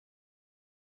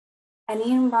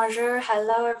Anine, bonjour.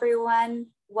 Hello, everyone.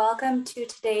 Welcome to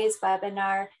today's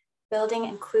webinar, Building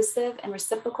Inclusive and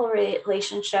Reciprocal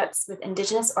Relationships with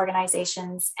Indigenous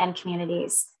Organizations and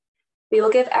Communities. We will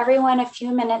give everyone a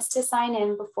few minutes to sign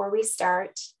in before we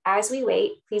start. As we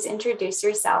wait, please introduce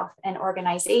yourself and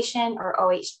organization or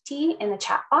OHT in the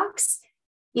chat box.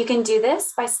 You can do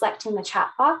this by selecting the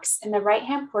chat box in the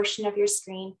right-hand portion of your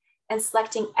screen and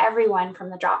selecting everyone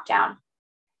from the dropdown.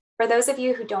 For those of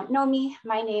you who don't know me,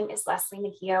 my name is Leslie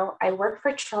McGeough. I work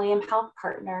for Trillium Health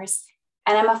Partners,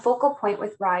 and I'm a focal point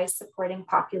with RISE supporting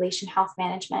population health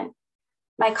management.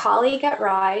 My colleague at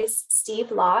RISE,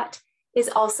 Steve Lott, is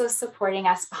also supporting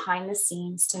us behind the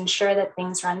scenes to ensure that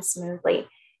things run smoothly.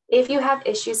 If you have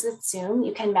issues with Zoom,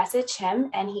 you can message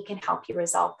him and he can help you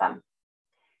resolve them.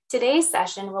 Today's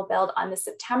session will build on the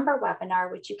September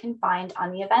webinar, which you can find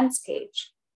on the events page.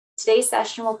 Today's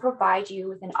session will provide you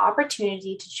with an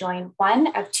opportunity to join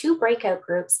one of two breakout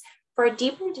groups for a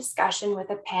deeper discussion with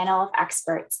a panel of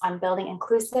experts on building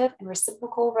inclusive and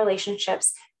reciprocal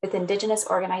relationships with Indigenous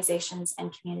organizations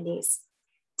and communities.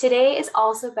 Today is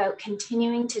also about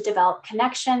continuing to develop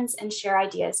connections and share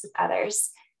ideas with others.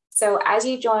 So as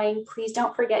you join, please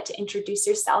don't forget to introduce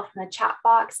yourself in the chat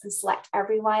box and select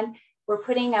everyone. We're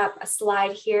putting up a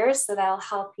slide here, so that'll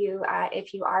help you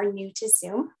if you are new to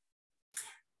Zoom.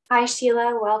 Hi,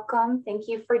 Sheila, welcome. Thank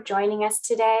you for joining us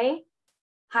today.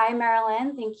 Hi,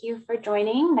 Marilyn, thank you for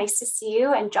joining. Nice to see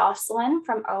you. And Jocelyn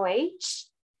from OH.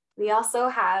 We also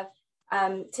have,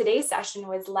 today's session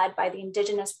was led by the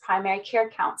Indigenous Primary Care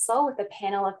Council with a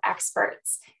panel of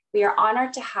experts. We are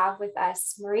honored to have with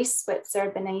us Maurice Switzer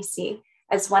Benesi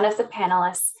as one of the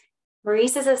panelists.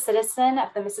 Maurice is a citizen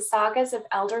of the Mississaugas of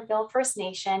Elderville First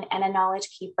Nation and a knowledge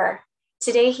keeper.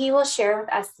 Today, he will share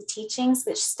with us the teachings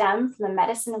which stem from the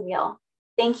medicine wheel.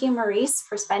 Thank you, Maurice,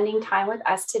 for spending time with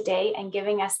us today and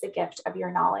giving us the gift of your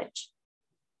knowledge.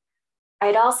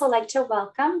 I'd also like to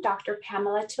welcome Dr.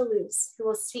 Pamela Toulouse, who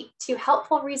will speak to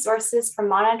helpful resources for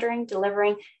monitoring,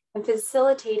 delivering, and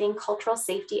facilitating cultural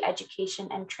safety education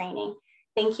and training.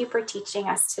 Thank you for teaching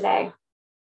us today.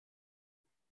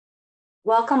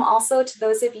 Welcome also to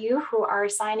those of you who are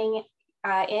signing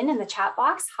in the chat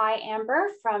box. Hi, Amber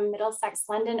from Middlesex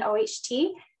London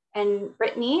OHT and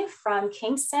Brittany from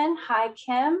Kingston. Hi,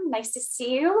 Kim, nice to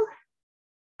see you.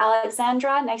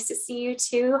 Alexandra, nice to see you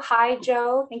too. Hi,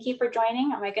 Joe, thank you for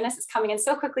joining. Oh my goodness, it's coming in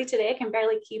so quickly today, I can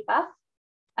barely keep up.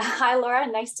 Hi, Laura,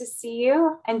 nice to see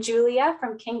you. And Julia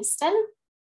from Kingston.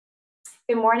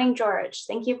 Good morning, George.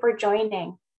 Thank you for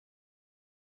joining.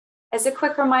 As a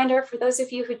quick reminder, for those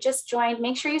of you who just joined,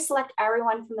 make sure you select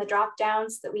everyone from the drop down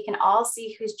so that we can all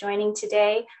see who's joining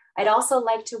today. I'd also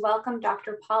like to welcome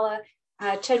Dr. Paula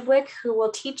Chedwick, who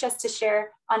will teach us to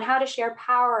share on how to share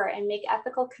power and make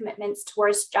ethical commitments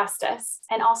towards justice,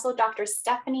 and also Dr.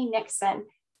 Stephanie Nixon,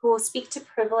 who will speak to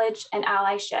privilege and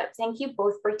allyship. Thank you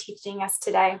both for teaching us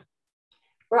today.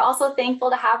 We're also thankful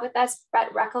to have with us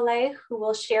Brett Recollet, who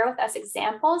will share with us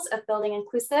examples of building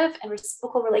inclusive and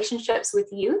reciprocal relationships with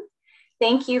youth.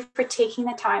 Thank you for taking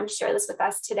the time to share this with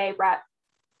us today, Brett.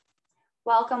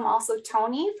 Welcome also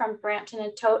Tony from Brampton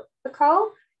and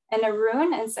Etobicoke, and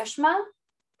Arun and Sushma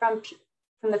from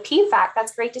the PFAC.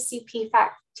 That's great to see PFAC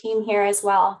team here as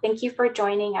well. Thank you for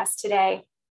joining us today.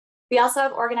 We also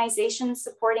have organizations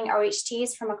supporting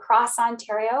OHTs from across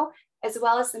Ontario, as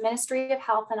well as the Ministry of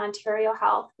Health and Ontario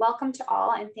Health. Welcome to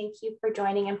all, and thank you for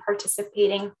joining and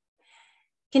participating.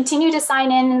 Continue to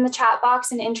sign in the chat box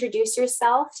and introduce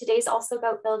yourself. Today's also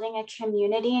about building a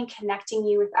community and connecting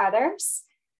you with others.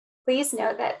 Please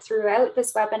note that throughout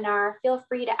this webinar, feel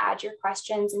free to add your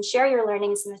questions and share your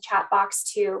learnings in the chat box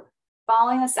too.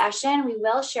 Following the session, we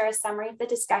will share a summary of the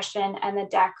discussion and the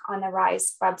deck on the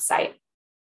RISE website.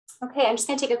 Okay, I'm just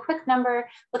gonna take a quick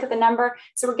look at the number.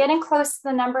 So we're getting close to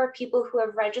the number of people who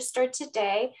have registered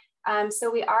today. So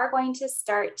we are going to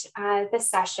start the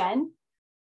session.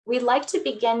 We'd like to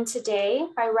begin today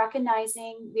by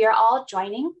recognizing we are all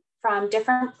joining from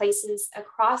different places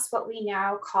across what we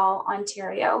now call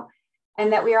Ontario,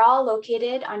 and that we are all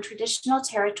located on traditional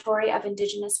territory of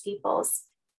Indigenous peoples.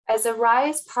 As a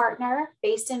RISE partner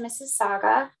based in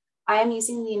Mississauga, I am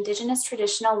using the Indigenous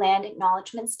Traditional Land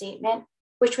Acknowledgement Statement,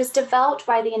 which was developed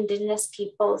by the Indigenous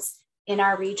peoples in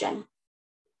our region.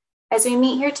 As we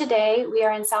meet here today, we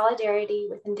are in solidarity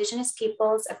with Indigenous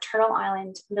peoples of Turtle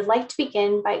Island and would like to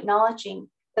begin by acknowledging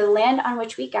that the land on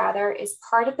which we gather is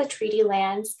part of the treaty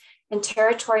lands and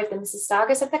territory of the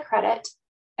Mississaugas of the Credit,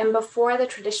 and before the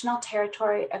traditional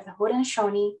territory of the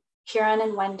Haudenosaunee, Huron,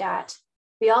 and Wendat.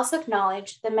 We also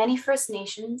acknowledge the many First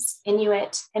Nations,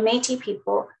 Inuit, and Métis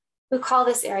people who call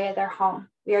this area their home.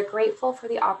 We are grateful for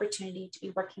the opportunity to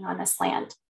be working on this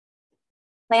land.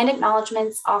 Land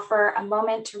acknowledgements offer a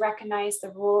moment to recognize the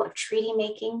role of treaty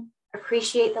making,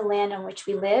 appreciate the land on which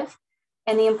we live,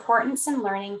 and the importance in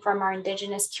learning from our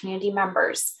Indigenous community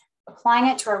members, applying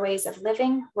it to our ways of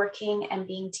living, working, and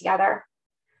being together.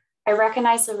 I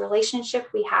recognize the relationship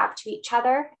we have to each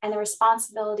other and the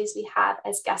responsibilities we have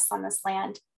as guests on this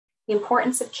land, the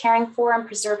importance of caring for and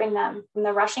preserving them, from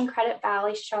the rushing Credit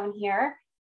Valley shown here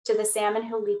to the salmon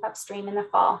who leap upstream in the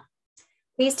fall.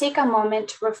 Please take a moment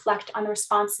to reflect on the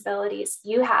responsibilities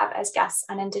you have as guests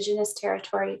on Indigenous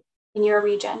territory in your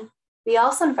region. We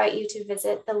also invite you to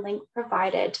visit the link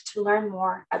provided to learn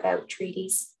more about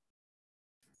treaties.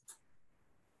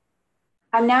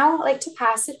 I'd now like to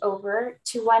pass it over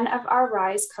to one of our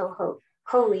RISE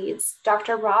co-leads,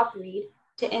 Dr. Rob Reed,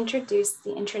 to introduce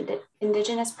the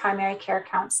Indigenous Primary Care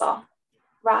Council.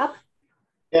 Rob?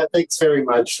 Yeah, thanks very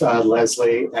much,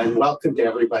 Leslie, and welcome to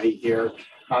everybody here.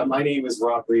 My name is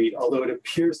Rob Reed, although it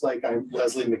appears like I'm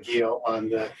Leslie McGill on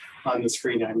the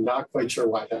screen. I'm not quite sure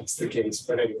why that's the case,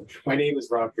 but anyway, my name is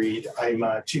Rob Reed. I'm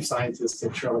Chief Scientist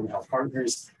at Trilling Health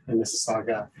Partners in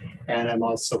Mississauga, and I'm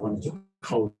also one of the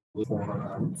co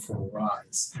for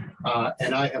RISE.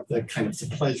 And I have the kind of the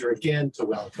pleasure again to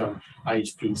welcome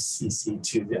IHPCC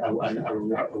to a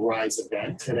RISE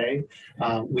event today.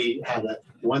 We had a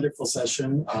wonderful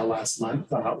session last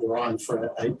month. We're on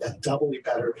for a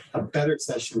better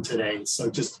session today. So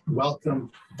just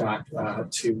welcome back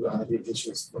to the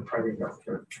Indigenous Primary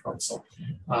Healthcare Council.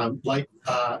 Like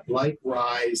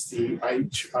RISE, the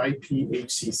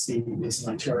IPHCC is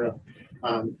an Ontario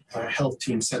health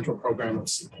team central program of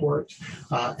support,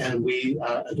 and we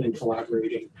have been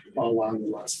collaborating along the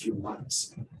last few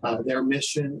months. Their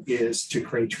mission is to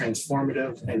create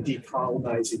transformative and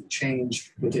decolonizing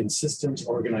change within systems,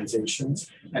 organizations,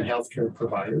 and healthcare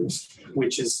providers,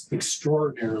 which is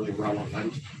extraordinarily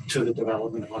relevant to the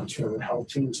development of Ontario health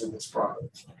teams in this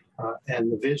province.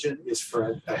 And the vision is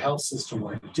for a health system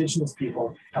where Indigenous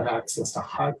people have access to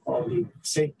high quality,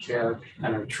 safe care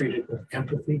and are treated with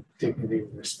empathy, dignity,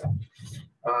 and respect.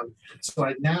 So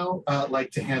I'd now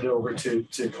like to hand over to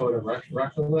Dakota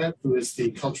Recollet, who is the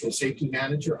Cultural Safety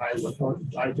Manager,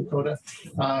 iDakota,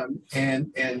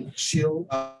 and she'll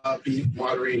be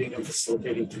moderating and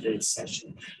facilitating today's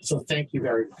session. So thank you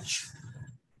very much.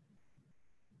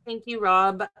 Thank you,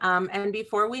 Rob. And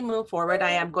before we move forward,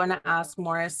 I am going to ask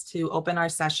Morris to open our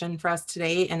session for us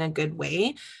today in a good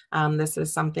way. This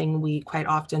is something we quite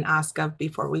often ask of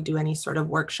before we do any sort of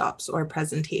workshops or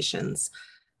presentations.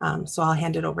 So I'll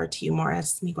hand it over to you,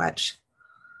 Morris. Miigwech.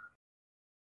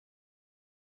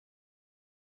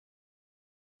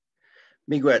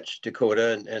 Miigwech,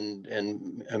 Dakota, and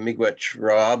miigwech,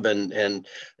 Rob, and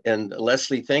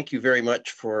Leslie. Thank you very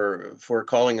much for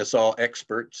calling us all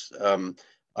experts.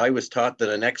 I was taught that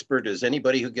an expert is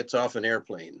anybody who gets off an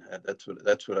airplane. That's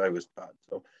what I was taught.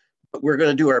 So, but we're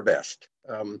going to do our best.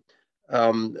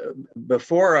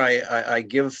 Before I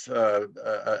give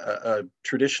a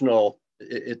traditional,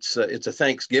 it's a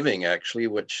Thanksgiving actually,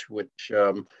 which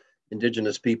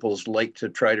Indigenous peoples like to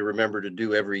try to remember to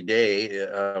do every day.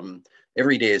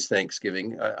 Every day is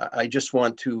Thanksgiving. I just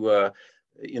want to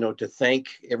to thank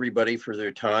everybody for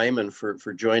their time and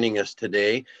for joining us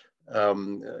today.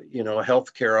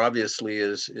 Healthcare obviously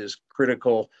is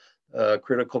critical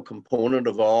component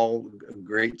of all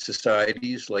great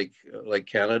societies like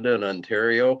Canada and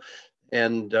Ontario,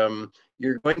 and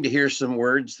you're going to hear some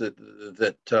words that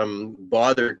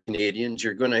bother Canadians.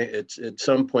 You're going to at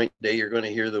some point today you're going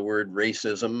to hear the word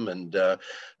racism, and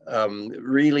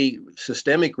really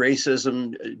systemic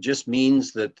racism just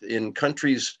means that in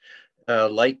countries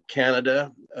like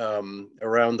Canada,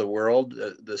 around the world,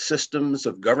 the systems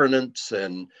of governance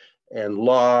and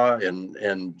law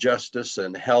and justice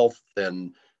and health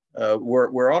and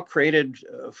we're all created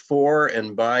for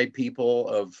and by people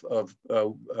of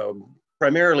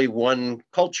primarily one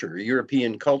culture,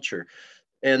 European culture,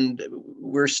 and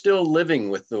we're still living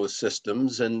with those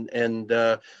systems, and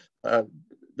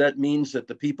that means that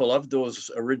the people of those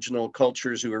original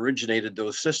cultures who originated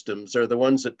those systems are the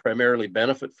ones that primarily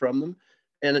benefit from them.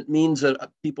 And it means that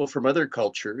people from other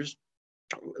cultures,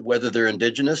 whether they're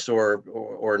Indigenous or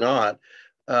not,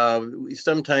 we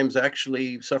sometimes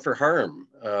actually suffer harm,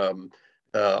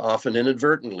 often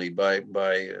inadvertently by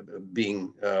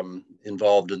being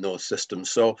involved in those systems.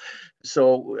 So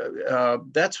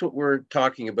that's what we're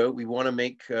talking about. We want to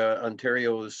make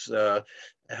Ontario's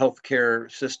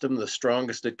healthcare system the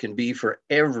strongest it can be for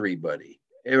everybody,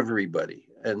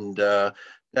 and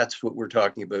that's what we're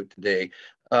talking about today.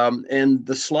 And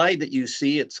the slide that you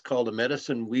see, it's called a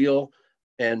medicine wheel,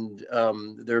 and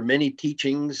there are many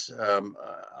teachings.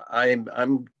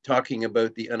 I'm talking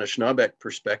about the Anishinaabe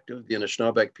perspective. The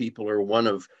Anishinaabe people are one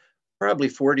of probably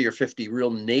 40 or 50 real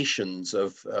nations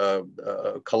of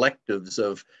collectives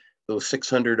of those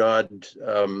 600 odd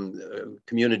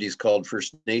communities called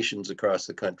First Nations across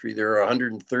the country. There are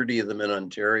 130 of them in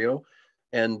Ontario,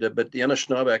 and but the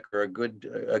Anishinaabe are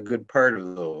a good part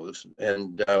of those.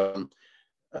 And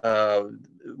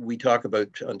we talk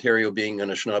about Ontario being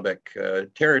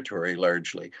Anishinaabe territory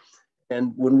largely.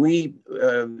 And when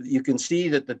you can see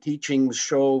that the teachings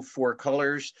show 4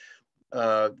 colors.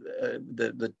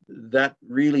 That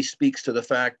really speaks to the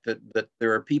fact that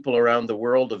there are people around the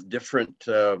world of different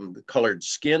colored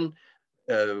skin.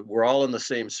 We're all in the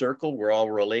same circle. We're all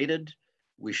related.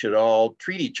 We should all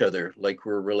treat each other like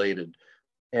we're related.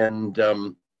 And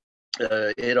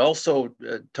it also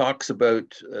talks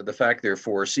about the fact there are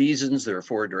 4 seasons, there are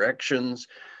 4 directions.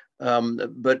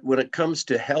 But when it comes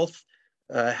to health,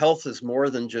 health is more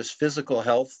than just physical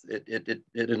health. It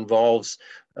involves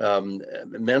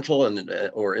mental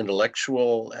or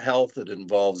intellectual health. It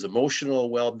involves emotional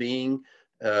well-being,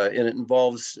 and it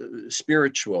involves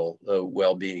spiritual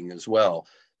well-being as well.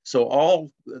 So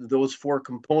all those 4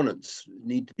 components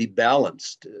need to be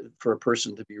balanced for a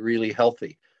person to be really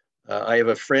healthy. I have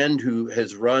a friend who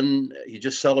has he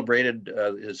just celebrated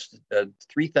his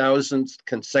 3,000th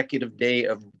consecutive day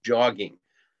of jogging.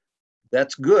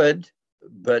 That's good.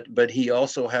 But he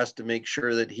also has to make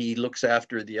sure that he looks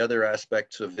after the other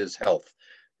aspects of his health,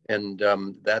 and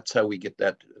that's how we get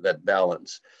that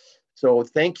balance. So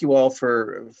thank you all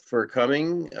for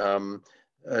coming.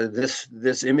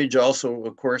 This image also,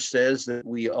 of course, says that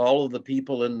all of the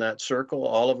people in that circle,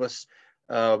 all of us,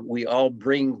 we all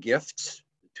bring gifts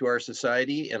to our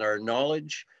society, and our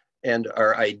knowledge and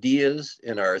our ideas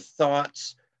and our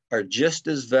thoughts are just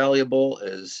as valuable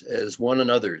as one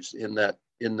another's in that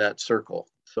circle.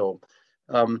 So,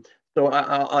 the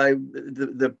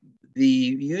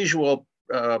usual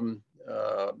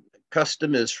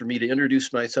custom is for me to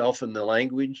introduce myself in the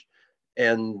language,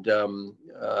 and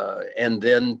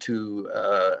then to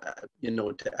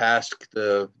to ask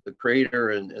the Creator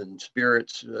and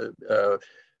spirits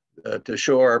to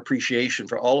show our appreciation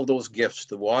for all of those gifts: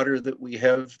 the water that we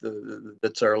have,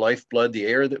 that's our lifeblood, the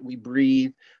air that we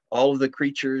breathe, all of the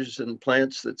creatures and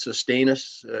plants that sustain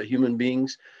us, human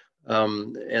beings.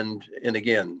 And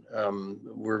again,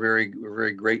 we're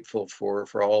very grateful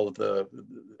for all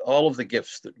of the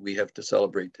gifts that we have to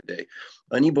celebrate today.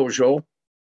 Ani bojo,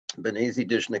 benezi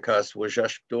dishnakas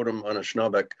wajash dorum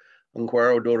Anishinaabe,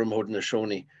 unquaro dorum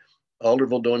hodnashoni,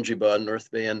 alderville donjiba,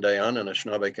 North Bay and Diana,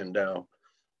 Anishinaabe and Dow.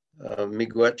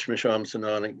 Miigwech misham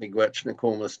sananik, miigwech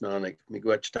nakomas nanik,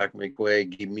 miigwech tak mikwe,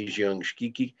 gimijiang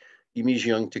shkiki,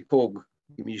 gimijiang tikog,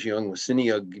 gimijiang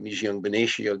wasiniag, gimijiang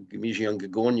benesiag, gimijiang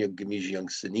gagoniag, gimijiang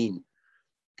sanin,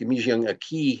 gimijiang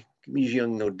aki,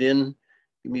 gimijiang nodin,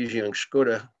 gimijiang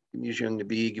shkoda, gimijiang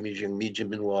nabi, gimijiang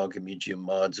mijiminwa, gimijiang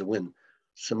madzawin.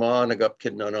 Sama nagap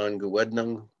kidnanan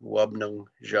gawednang, wabnang,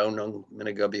 jaunang,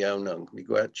 minagabiaunang,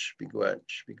 miigwech,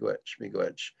 miigwech, miigwech,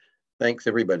 miigwech. Thanks,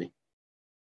 everybody.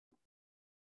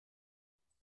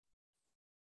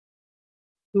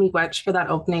 Miigwech for that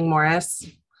opening, Morris.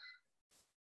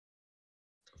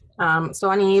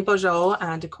 So ani bojo,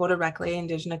 Dakota Reckley,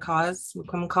 Indigenous cause,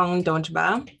 Wukwamkong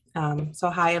Donjaba. So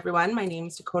hi everyone, my name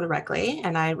is Dakota Reckley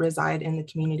and I reside in the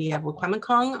community of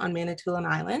Wukwamkong on Manitoulin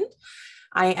Island.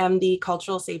 I am the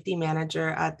Cultural Safety Manager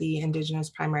at the Indigenous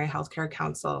Primary Healthcare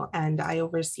Council, and I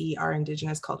oversee our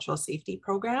Indigenous Cultural Safety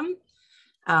Program.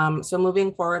 So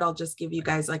moving forward, I'll just give you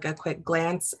guys like a quick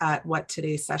glance at what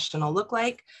today's session will look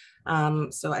like.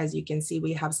 So as you can see,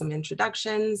 we have some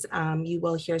introductions. You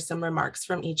will hear some remarks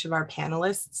from each of our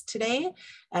panelists today,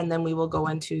 and then we will go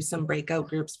into some breakout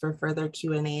groups for further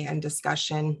Q&A and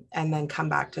discussion, and then come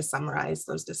back to summarize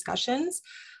those discussions.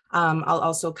 I'll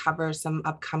also cover some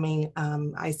upcoming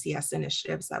ICS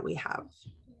initiatives that we have.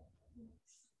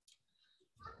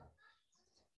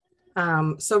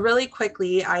 So really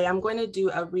quickly, I am going to do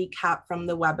a recap from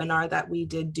the webinar that we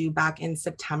did do back in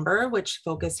September, which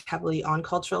focused heavily on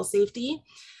cultural safety.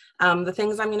 The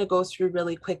things I'm going to go through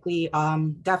really quickly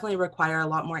definitely require a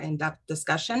lot more in-depth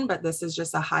discussion, but this is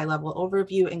just a high-level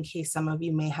overview in case some of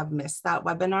you may have missed that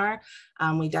webinar.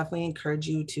 We definitely encourage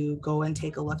you to go and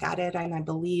take a look at it, and I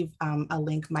believe a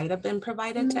link might have been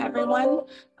provided to everyone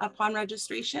upon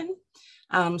registration.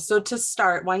 So to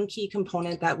start, one key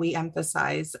component that we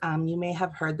emphasize, you may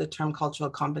have heard the term cultural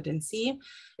competency.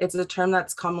 It's a term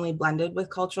that's commonly blended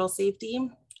with cultural safety.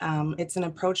 It's an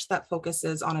approach that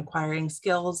focuses on acquiring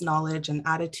skills, knowledge, and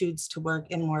attitudes to work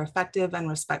in more effective and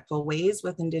respectful ways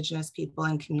with Indigenous people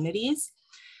and communities.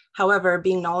 However,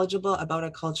 being knowledgeable about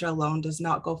a culture alone does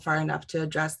not go far enough to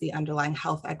address the underlying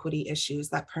health equity issues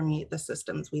that permeate the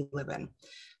systems we live in.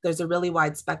 There's a really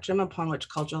wide spectrum upon which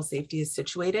cultural safety is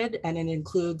situated, and it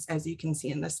includes, as you can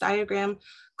see in this diagram,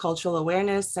 cultural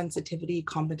awareness, sensitivity,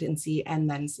 competency, and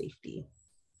then safety.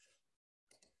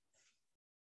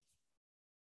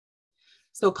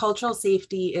 So cultural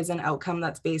safety is an outcome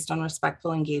that's based on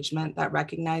respectful engagement that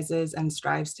recognizes and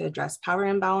strives to address power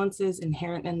imbalances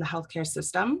inherent in the healthcare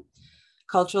system.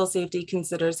 Cultural safety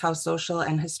considers how social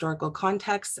and historical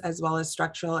contexts, as well as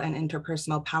structural and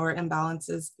interpersonal power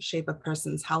imbalances, shape a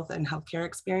person's health and healthcare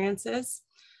experiences.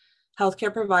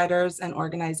 Healthcare providers and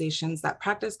organizations that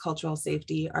practice cultural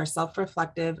safety are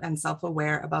self-reflective and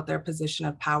self-aware about their position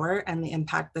of power and the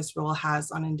impact this role has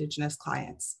on Indigenous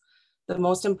clients. The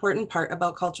most important part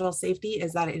about cultural safety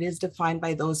is that it is defined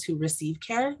by those who receive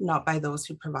care, not by those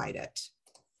who provide it.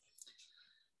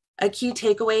 A key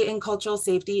takeaway in cultural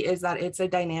safety is that it's a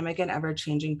dynamic and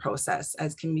ever-changing process,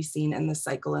 as can be seen in the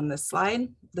cycle in this slide.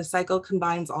 The cycle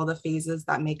combines all the phases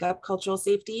that make up cultural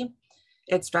safety.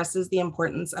 It stresses the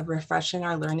importance of refreshing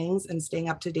our learnings and staying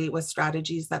up to date with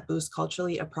strategies that boost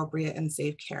culturally appropriate and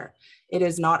safe care. It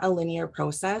is not a linear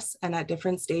process, and at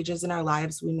different stages in our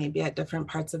lives, we may be at different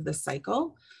parts of this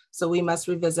cycle. So we must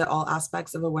revisit all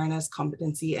aspects of awareness,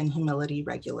 competency, and humility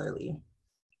regularly.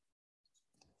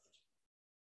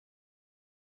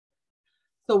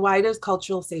 So why does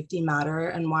cultural safety matter,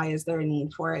 and why is there a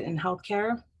need for it in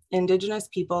healthcare? Indigenous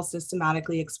people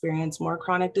systematically experience more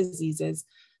chronic diseases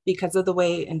because of the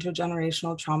way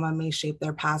intergenerational trauma may shape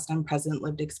their past and present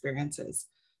lived experiences.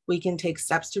 We can take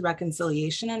steps to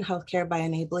reconciliation in healthcare by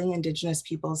enabling Indigenous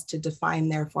peoples to define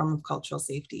their form of cultural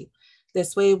safety.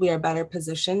 This way, we are better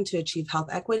positioned to achieve health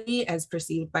equity as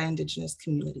perceived by Indigenous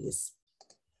communities.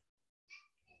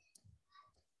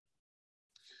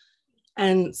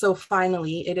 And so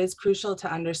finally, it is crucial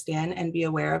to understand and be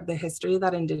aware of the history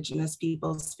that Indigenous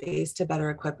peoples face to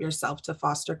better equip yourself to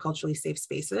foster culturally safe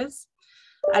spaces.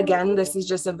 Again, this is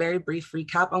just a very brief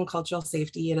recap on cultural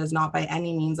safety. It is not by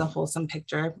any means a wholesome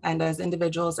picture. And as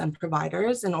individuals and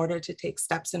providers, in order to take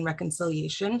steps in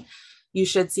reconciliation, you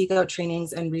should seek out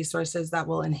trainings and resources that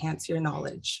will enhance your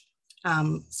knowledge.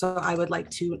 So I would like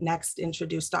to next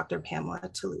introduce Dr. Pamela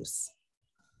Toulouse.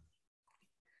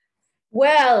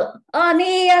 Well,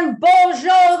 Ani and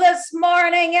Bonjour this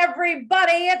morning,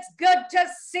 everybody. It's good to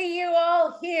see you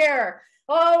all here.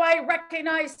 Oh, I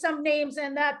recognize some names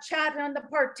in that chat on the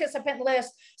participant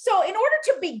list. So in order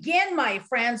to begin, my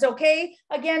friends, okay,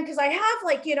 again, because I have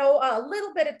like, a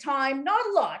little bit of time, not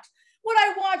a lot. What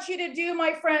I want you to do,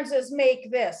 my friends, is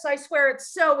make this. I swear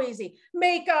it's so easy.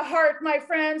 Make a heart, my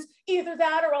friends. Either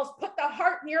that or else put the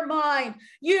heart in your mind.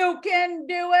 You can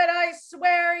do it. I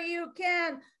swear you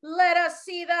can. Let us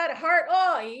see that heart.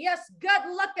 Oh, yes. Good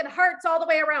looking hearts all the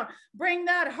way around. Bring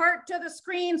that heart to the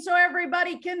screen so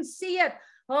everybody can see it.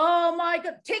 Oh my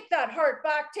God. Take that heart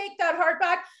back. Take that heart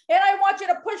back. And I want you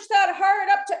to push that heart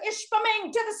up to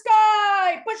Ishpaming, to the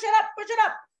sky. Push it up. Push it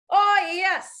up. Oh,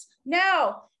 yes.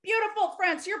 Now, beautiful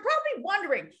friends, you're probably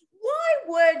wondering,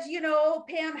 why would,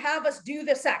 Pam have us do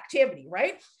this activity,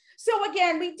 right? So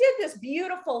again, we did this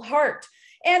beautiful heart.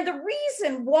 And the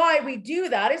reason why we do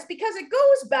that is because it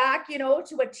goes back,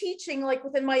 to a teaching like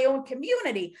within my own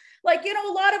community. Like,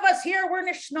 a lot of us here, we're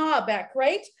Nishnabek,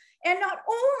 right? And not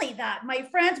only that, my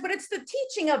friends, but it's the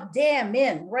teaching of damn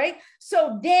in, right?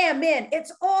 So damn in,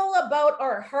 it's all about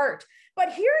our heart.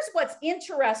 But here's what's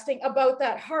interesting about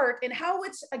that heart and how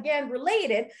it's, again,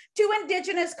 related to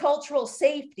Indigenous cultural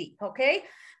safety, okay?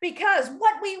 Because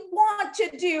what we want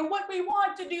to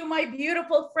do, my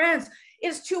beautiful friends,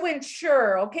 is to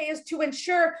ensure,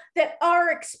 that our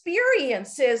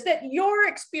experiences, that your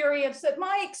experience, that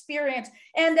my experience,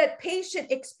 and that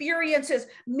patient experiences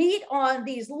meet on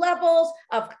these levels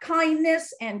of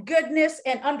kindness and goodness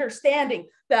and understanding.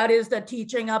 That is the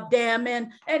teaching of Damin,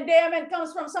 and Damin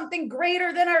comes from something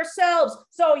greater than ourselves.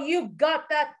 So you've got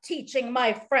that teaching,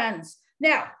 my friends.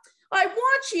 Now, I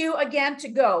want you again to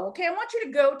go, okay? I want you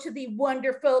to go to the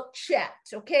wonderful chat,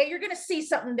 okay? You're gonna see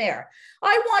something there.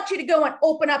 I want you to go and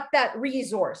open up that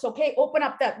resource, okay? Open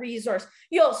up that resource.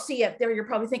 You'll see it there. You're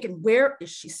probably thinking, where is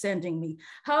she sending me?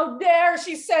 How dare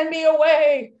she send me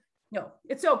away? No,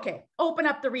 it's okay. Open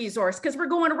up the resource because we're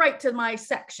going right to my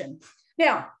section.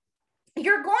 Now,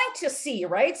 you're going to see,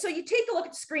 right? So you take a look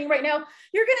at the screen right now,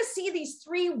 you're going to see these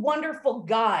 3 wonderful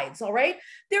guides, all right?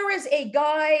 There is a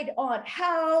guide on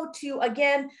how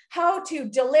to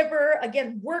deliver,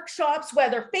 again, workshops,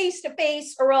 whether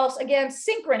face-to-face or else, again,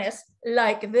 synchronous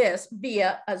like this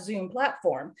via a Zoom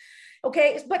platform.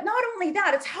 Okay, but not only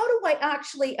that, it's how do I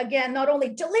actually, again, not only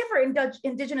deliver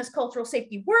Indigenous cultural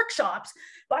safety workshops,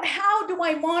 but how do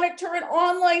I monitor an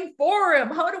online forum?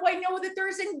 How do I know that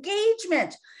there's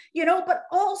engagement? But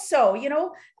also,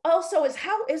 is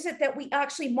how is it that we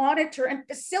actually monitor and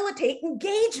facilitate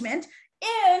engagement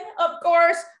in, of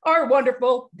course, our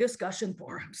wonderful discussion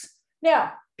forums.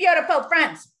 Now, beautiful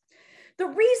friends, the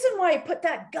reason why I put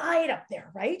that guide up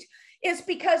there, right, is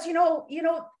because,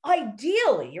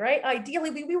 ideally, right? Ideally,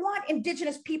 we want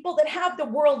Indigenous people that have the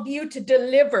worldview to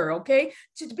deliver, okay?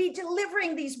 To be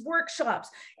delivering these workshops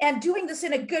and doing this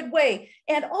in a good way.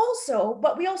 And also,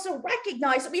 but we also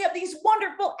recognize that we have these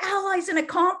wonderful allies and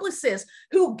accomplices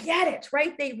who get it,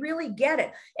 right? They really get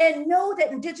it and know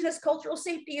that Indigenous cultural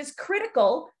safety is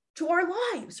critical to our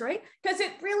lives, right? Because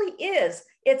it really is.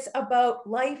 It's about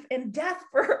life and death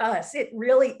for us. It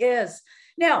really is.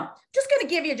 Now, just going to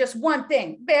give you just one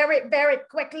thing very, very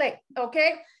quickly,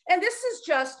 okay? And this is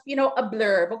just, a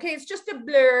blurb, okay? It's just a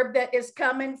blurb that is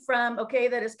coming from,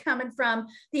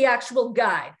 the actual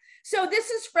guide. So this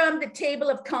is from the table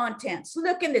of contents.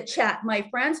 Look in the chat, my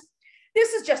friends.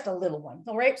 This is just a little one,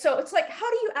 all right? So it's like, how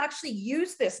do you actually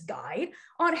use this guide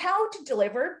on how to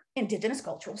deliver Indigenous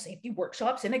cultural safety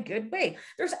workshops in a good way?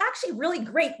 There's actually really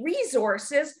great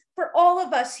resources for all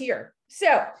of us here.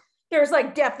 So there's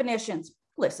like definitions.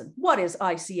 Listen, what is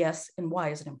ICS and why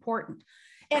is it important?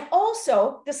 And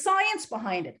also the science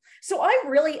behind it. So I'm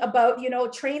really about,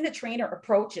 train the trainer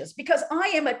approaches because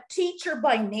I am a teacher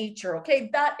by nature, okay?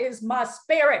 That is my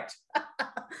spirit.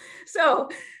 So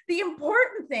the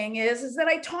important thing is that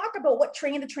I talk about what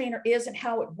train the trainer is and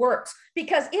how it works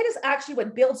because it is actually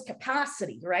what builds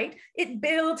capacity, right? It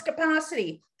builds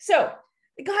capacity. So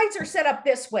the guides are set up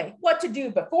this way: what to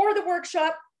do before the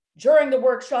workshop, during the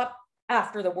workshop,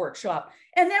 after the workshop.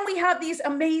 And then we have these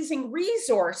amazing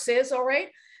resources, all right,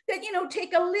 that,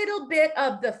 take a little bit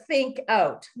of the think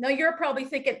out. Now you're probably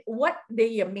thinking, what do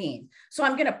you mean? So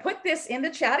I'm going to put this in the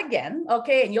chat again,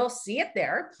 okay, and you'll see it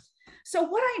there. So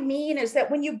what I mean is that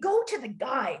when you go to the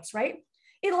guides, right,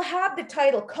 it'll have the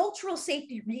title Cultural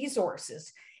Safety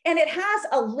Resources, and it has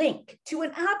a link to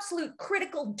an absolute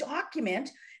critical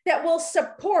document that will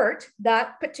support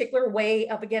that particular way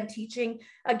of, again, teaching,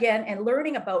 again, and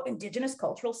learning about Indigenous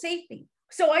cultural safety.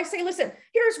 So I say, listen,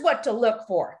 here's what to look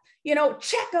for.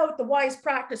 Check out the wise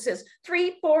practices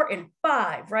 3, 4, and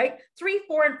 5, right? 3,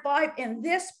 4, and 5 in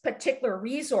this particular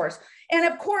resource. And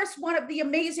of course, one of the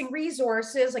amazing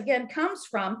resources, again, comes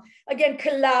from, again,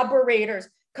 collaborators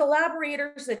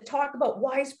that talk about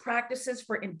wise practices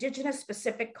for Indigenous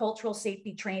specific cultural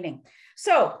safety training.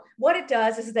 So what it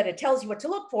does is that it tells you what to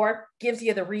look for, gives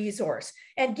you the resource,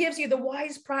 and gives you the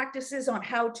wise practices on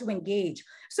how to engage.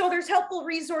 So there's helpful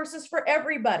resources for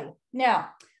everybody. Now,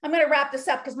 I'm going to wrap this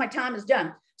up because my time is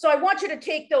done. So I want you to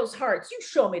take those hearts. You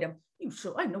show me them.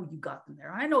 I know you got them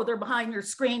there. I know they're behind your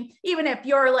screen. Even if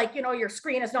you're like, your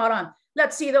screen is not on.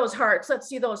 Let's see those hearts. Let's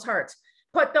see those hearts.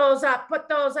 Put those up.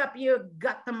 You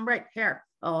got them right here.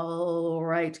 All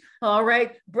right.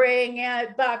 Bring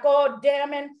it back. Oh,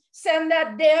 damn it. Send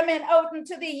that damn it out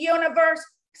into the universe.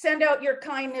 Send out your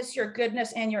kindness, your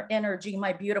goodness, and your energy,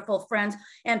 my beautiful friends.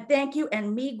 And thank you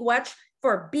and miigwech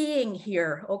for being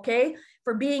here, okay?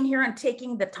 For being here and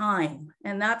taking the time.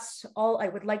 And that's all I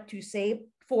would like to say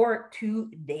for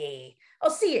today. I'll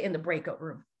see you in the breakout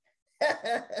room.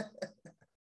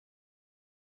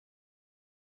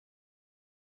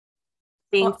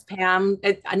 Thanks, Pam.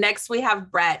 Next, we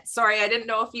have Brett. Sorry, I didn't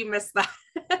know if you missed that.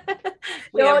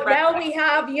 We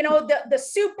have the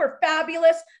super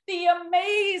fabulous, the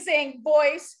amazing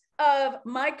voice of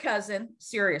my cousin,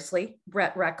 seriously,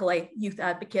 Brett Reckley, youth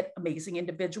advocate, amazing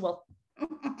individual.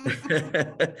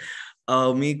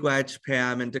 Oh, miigwech,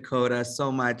 Pam and Dakota,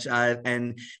 so much.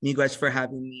 And miigwech for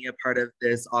having me a part of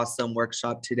this awesome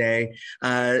workshop today.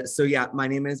 So yeah, my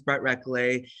name is Brett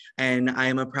Reckley, and I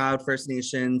am a proud First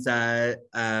Nations male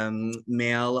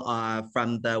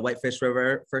from the Whitefish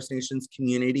River First Nations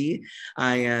community.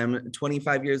 I am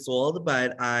 25 years old,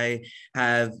 but I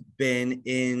have been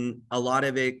in a lot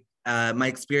of it my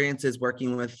experience is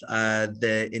working with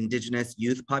the Indigenous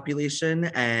youth population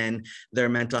and their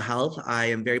mental health. I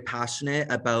am very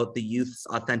passionate about the youth's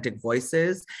authentic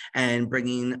voices and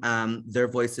bringing their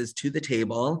voices to the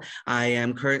table. I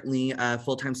am currently a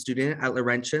full-time student at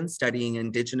Laurentian studying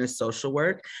Indigenous social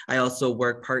work. I also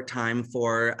work part-time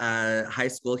for high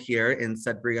school here in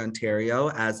Sudbury, Ontario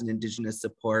as an Indigenous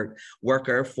support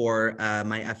worker for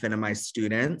my FNMI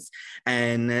students.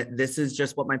 And this is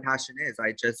just what my passion is.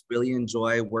 I just really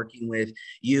enjoy working with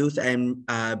youth and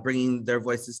bringing their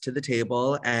voices to the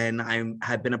table. And I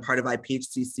have been a part of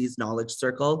IPHCC's Knowledge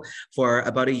Circle for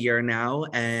about a year now.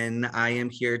 And I am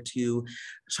here to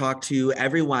talk to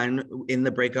everyone in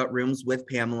the breakout rooms with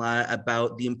Pamela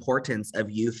about the importance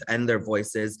of youth and their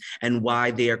voices and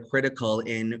why they are critical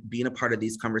in being a part of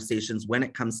these conversations when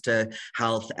it comes to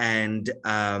health and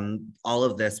all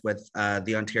of this with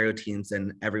the Ontario teens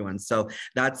and everyone. So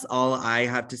that's all I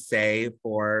have to say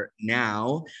for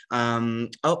now.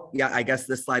 Oh yeah, I guess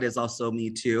this slide is also me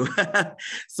too.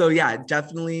 So yeah,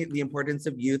 definitely the importance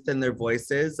of youth and their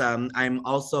voices. I'm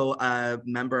also a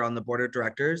member on the board of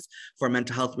directors for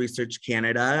Mental Health Research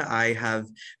Canada. I have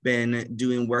been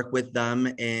doing work with them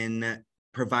in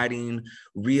providing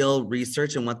real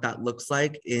research and what that looks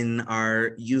like in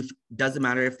our youth, doesn't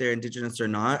matter if they're Indigenous or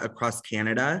not, across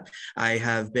Canada. I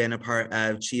have been a part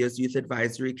of CHIA's Youth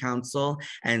Advisory Council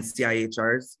and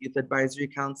CIHR's Youth Advisory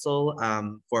Council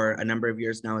for a number of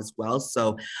years now as well.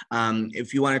 So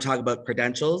if you want to talk about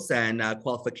credentials and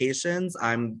qualifications,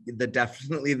 I'm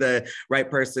definitely the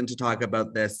right person to talk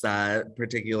about this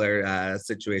particular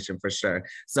situation for sure.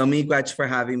 So miigwech for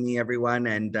having me, everyone.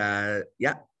 And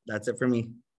yeah, that's it for me.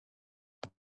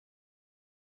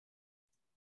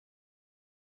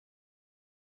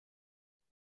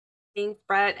 Thanks,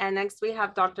 Brett. And next we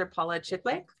have Dr. Paula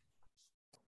Chitwick.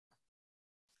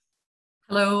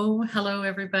 Hello,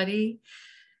 everybody.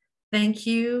 Thank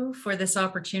you for this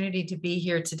opportunity to be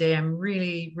here today. I'm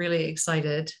really, really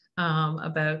excited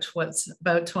about what's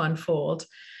about to unfold.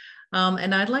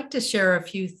 And I'd like to share a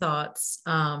few thoughts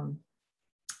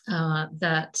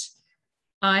that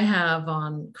I have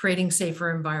on creating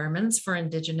safer environments for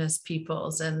Indigenous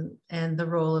peoples and the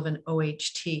role of an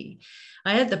OHT.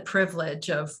 I had the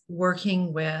privilege of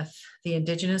working with the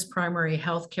Indigenous Primary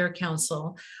Healthcare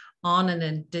Council on an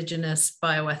Indigenous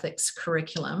bioethics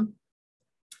curriculum.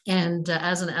 And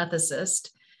as an ethicist,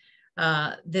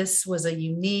 this was a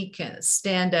unique,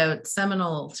 standout,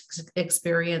 seminal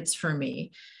experience for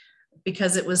me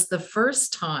because it was the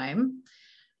first time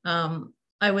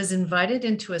I was invited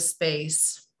into a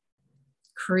space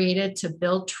created to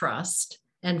build trust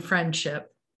and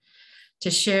friendship, to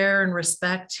share and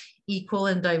respect equal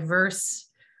and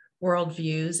diverse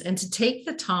worldviews, and to take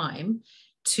the time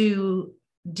to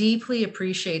deeply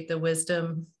appreciate the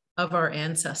wisdom of our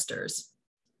ancestors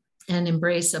and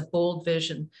embrace a bold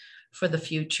vision for the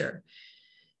future.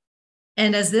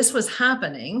 And as this was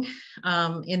happening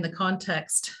in the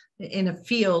context, in a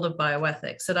field of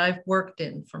bioethics that I've worked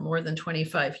in for more than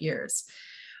 25 years,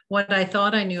 what I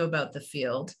thought I knew about the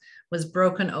field was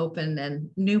broken open and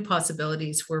new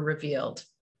possibilities were revealed.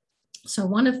 So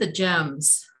one of the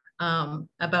gems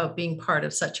about being part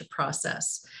of such a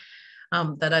process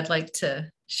that I'd like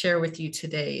to share with you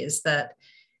today is that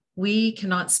we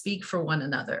cannot speak for one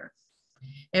another.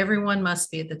 Everyone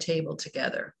must be at the table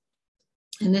together.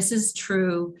 And this is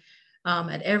true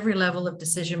at every level of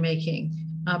decision-making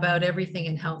about everything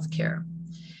in healthcare.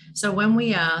 So when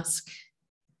we ask,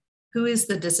 who is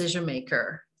the decision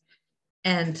maker?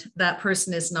 And that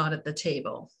person is not at the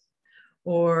table.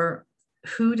 Or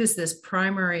who does this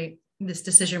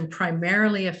decision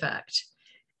primarily affect?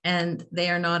 And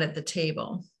they are not at the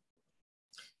table.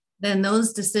 Then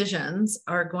those decisions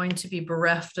are going to be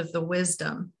bereft of the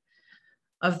wisdom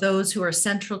of those who are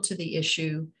central to the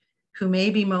issue, who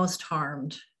may be most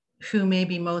harmed, who may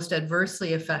be most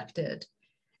adversely affected,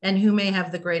 and who may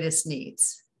have the greatest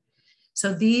needs.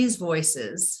 So these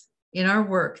voices, in our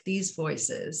work, these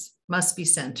voices must be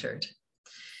centered.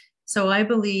 So I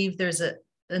believe there's an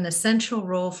essential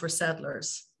role for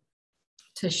settlers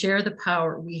to share the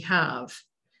power we have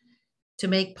to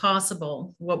make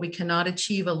possible what we cannot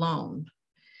achieve alone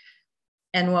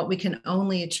and what we can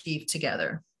only achieve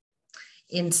together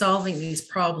in solving these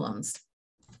problems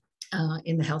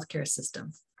in the healthcare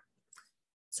system.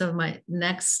 So my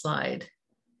next slide.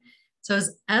 So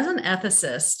as an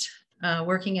ethicist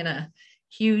working in a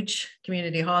huge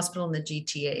community hospital in the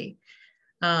GTA,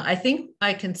 I think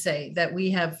I can say that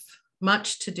we have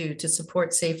much to do to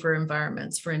support safer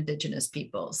environments for Indigenous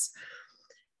peoples.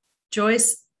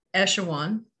 Joyce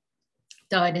Echawan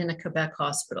died in a Quebec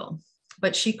hospital,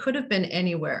 but she could have been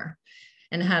anywhere.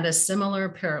 and had a similar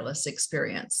perilous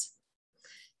experience.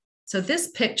 So this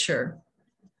picture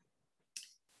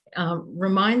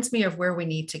reminds me of where we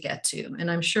need to get to, and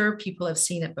I'm sure people have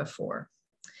seen it before,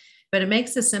 but it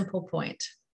makes a simple point.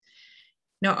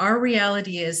 Now, our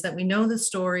reality is that we know the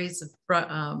stories of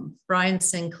Brian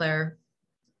Sinclair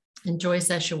and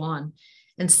Joyce Echewan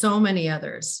and so many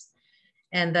others,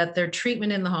 and that their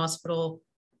treatment in the hospital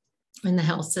and the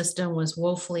health system was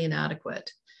woefully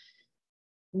inadequate.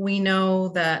 We know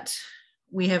that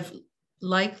we have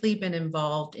likely been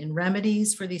involved in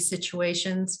remedies for these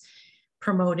situations,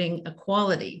 promoting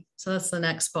equality. So that's the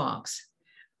next box,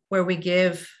 where we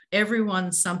give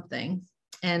everyone something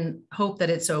and hope that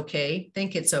it's okay,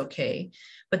 think it's okay.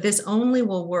 But this only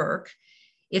will work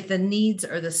if the needs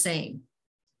are the same,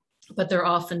 but they're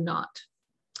often not.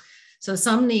 So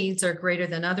some needs are greater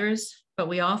than others, but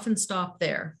we often stop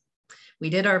there.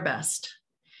 We did our best.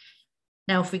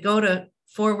 Now, if we go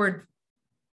forward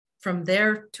from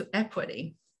there to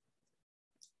equity,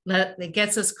 it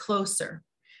gets us closer.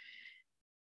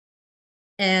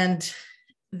 And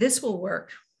this will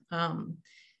work.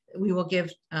 We will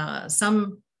give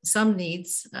some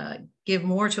needs, give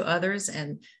more to others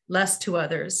and less to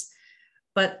others.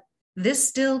 But this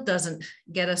still doesn't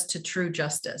get us to true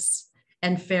justice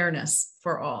and fairness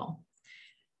for all,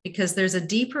 because there's a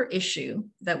deeper issue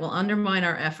that will undermine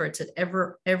our efforts at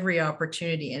every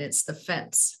opportunity, and it's the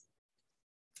fence.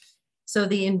 So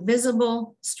the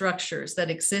invisible structures that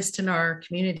exist in our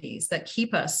communities that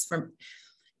keep us from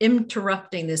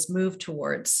interrupting this move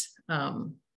towards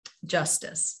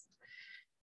justice.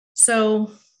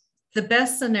 So the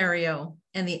best scenario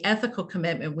and the ethical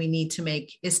commitment we need to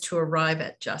make is to arrive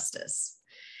at justice.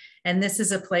 And this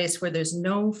is a place where there's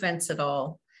no fence at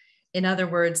all. In other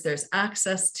words, there's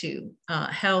access to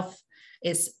health,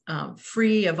 is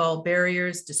free of all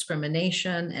barriers,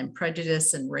 discrimination and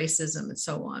prejudice and racism and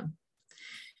so on.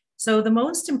 So the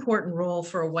most important role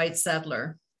for a white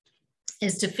settler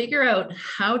is to figure out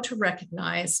how to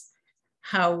recognize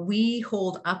how we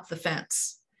hold up the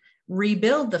fence,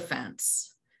 rebuild the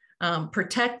fence,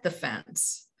 protect the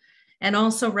fence, and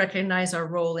also recognize our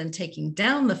role in taking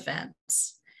down the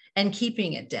fence and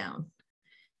keeping it down.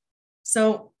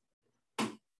 So I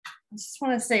just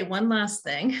want to say one last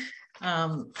thing,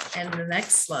 and the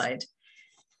next slide.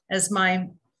 As my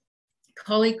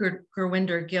colleague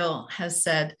Gurwinder Gill has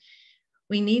said,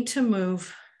 we need to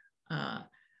move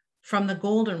from the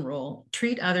golden rule,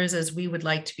 treat others as we would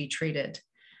like to be treated,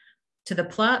 to the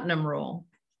platinum rule,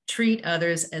 treat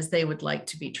others as they would like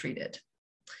to be treated.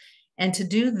 And to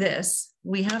do this,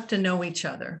 we have to know each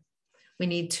other. We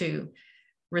need to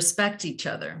respect each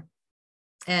other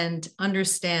and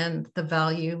understand the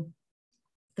values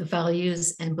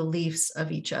and beliefs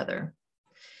of each other.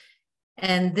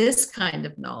 And this kind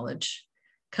of knowledge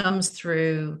comes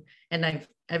through, and I've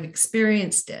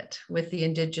experienced it with the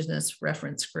Indigenous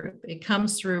reference group. It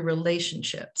comes through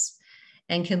relationships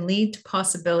and can lead to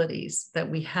possibilities that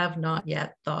we have not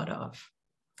yet thought of.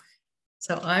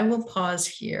 So I will pause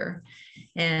here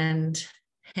and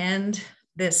hand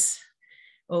this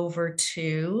over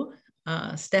to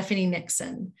Stephanie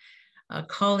Nixon, a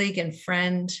colleague and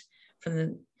friend from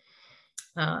the,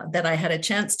 that I had a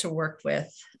chance to work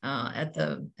with at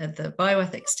the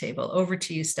bioethics table. Over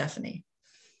to you, Stephanie.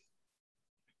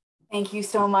 Thank you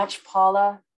so much,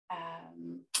 Paula,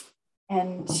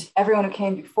 and everyone who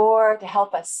came before to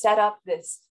help us set up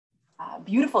this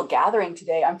beautiful gathering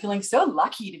today. I'm feeling so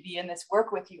lucky to be in this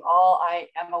work with you all. I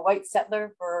am a white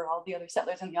settler. For all the other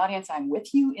settlers in the audience, I'm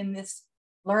with you in this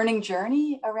learning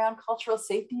journey around cultural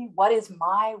safety. What is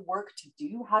my work to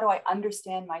do? How do I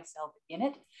understand myself in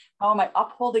it? How am I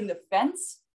upholding the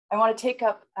fence? I want to take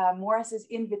up Morris's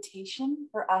invitation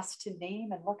for us to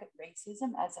name and look at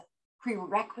racism as a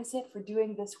prerequisite for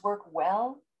doing this work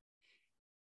well.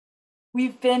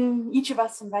 We've been, each of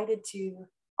us, invited to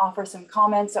offer some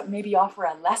comments, maybe offer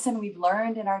a lesson we've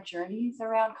learned in our journeys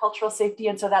around cultural safety.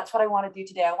 And so that's what I want to do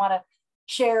today. I want to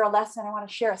share a lesson. I want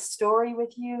to share a story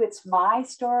with you. It's my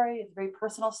story. It's a very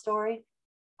personal story.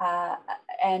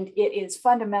 And it is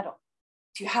fundamental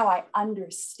to how I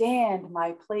understand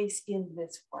my place in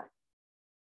this work.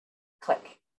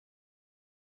 Click.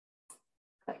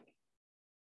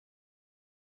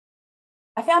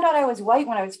 I found out I was white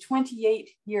when I was 28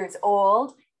 years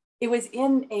old. It was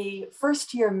in a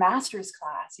first-year master's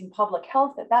class in public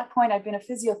health. At that point, I'd been a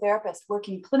physiotherapist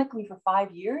working clinically for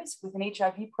 5 years with an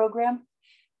HIV program.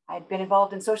 I'd been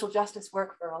involved in social justice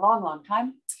work for a long, long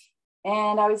time.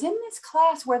 And I was in this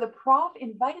class where the prof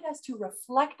invited us to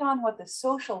reflect on what the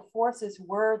social forces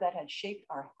were that had shaped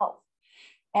our health.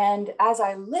 And as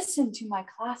I listened to my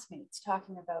classmates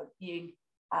talking about being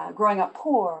growing up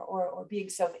poor or being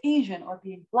South Asian or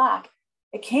being Black,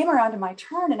 it came around to my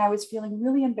turn and I was feeling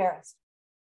really embarrassed.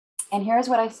 And here's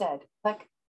what I said. Like,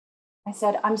 I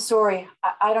said, I'm sorry,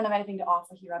 I don't have anything to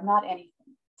offer here. I'm not anything.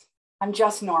 I'm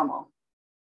just normal.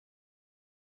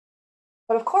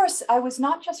 But of course, I was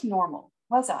not just normal,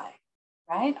 was I?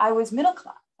 Right? I was middle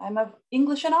class. I'm of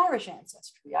English and Irish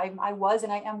ancestry. I was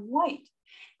and I am white.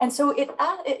 And so it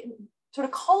sort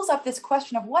of calls up this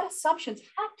question of what assumptions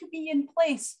had to be in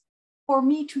place for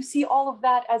me to see all of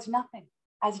that as nothing,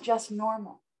 as just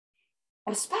normal.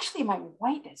 And especially my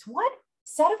whiteness. What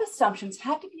set of assumptions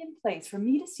had to be in place for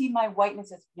me to see my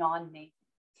whiteness as beyond Nathan?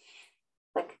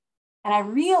 And I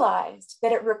realized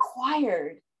that it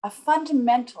required a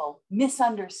fundamental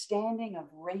misunderstanding of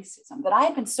racism, that I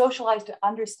had been socialized to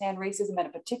understand racism in a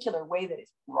particular way that is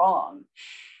wrong,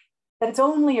 that it's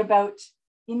only about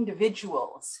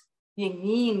individuals being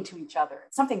mean to each other,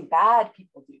 it's something bad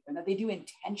people do, and that they do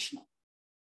intentionally.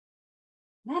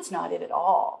 And that's not it at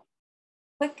all.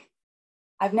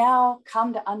 I've now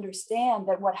come to understand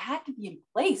that what had to be in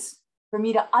place for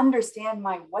me to understand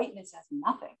my whiteness as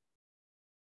nothing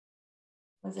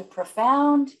was a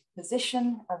profound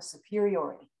position of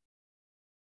superiority,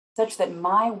 such that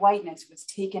my whiteness was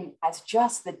taken as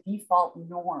just the default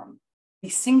norm, the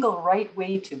single right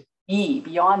way to be,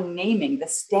 beyond naming, the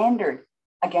standard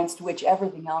against which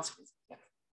everything else was different.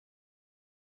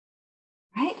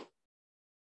 Right?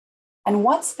 And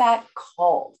what's that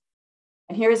called?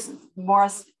 And here's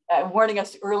Morris warning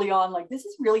us early on, like, this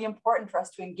is really important for us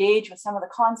to engage with some of the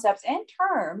concepts and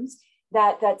terms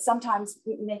that sometimes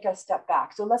make us step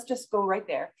back. So let's just go right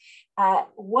there.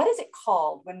 What is it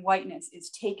called when whiteness is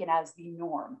taken as the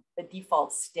norm, the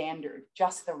default standard,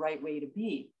 just the right way to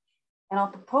be? And I'll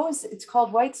propose it's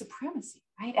called white supremacy,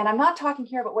 right? And I'm not talking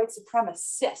here about white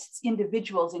supremacists,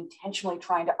 individuals intentionally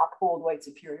trying to uphold white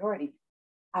superiority.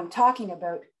 I'm talking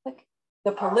about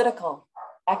the political,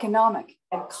 economic,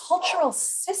 and cultural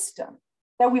system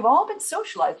that we've all been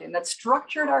socialized in, that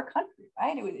structured our country,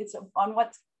 right? It's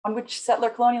on which settler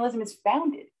colonialism is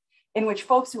founded, in which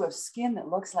folks who have skin that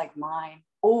looks like mine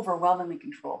overwhelmingly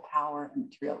control power and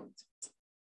material resources.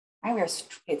 Right?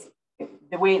 It's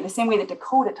the same way that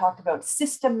Dakota talked about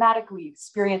systematically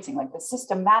experiencing, like the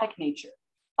systematic nature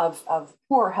of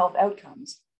poor health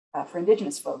outcomes for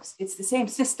Indigenous folks. It's the same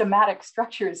systematic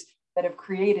structures that have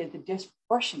created the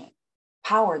disproportionate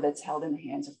power that's held in the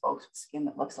hands of folks with skin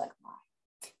that looks like mine.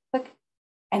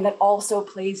 And that also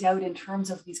plays out in terms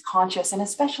of these conscious and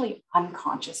especially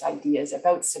unconscious ideas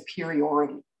about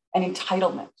superiority and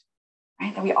entitlement,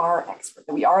 right? That we are expert,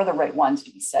 that we are the right ones to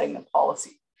be setting the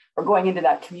policy or going into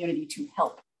that community to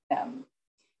help them.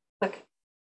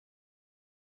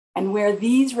 And where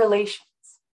these relations,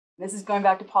 this is going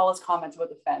back to Paula's comments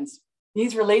about the fence,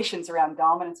 these relations around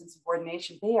dominance and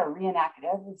subordination, they are reenacted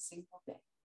every single day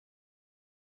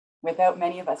without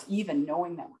many of us even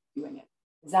knowing that we're doing it.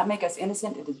 Does that make us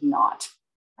innocent? It does not,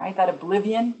 right? That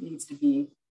oblivion needs to be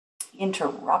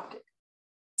interrupted.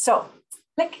 So,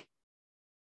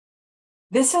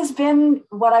 this has been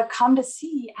what I've come to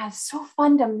see as so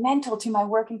fundamental to my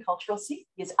work in cultural safety,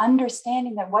 is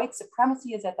understanding that white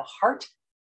supremacy is at the heart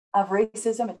of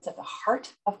racism. It's at the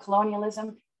heart of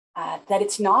colonialism, that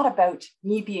it's not about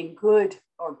me being good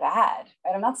or bad,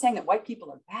 right? I'm not saying that white people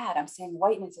are bad. I'm saying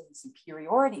whiteness as a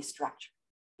superiority structure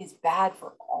is bad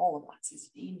for all of us, is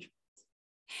dangerous.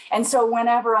 And so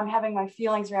whenever I'm having my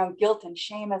feelings around guilt and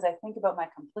shame as I think about my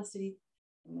complicity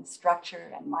in this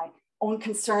structure and my own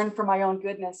concern for my own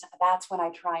goodness, that's when I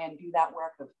try and do that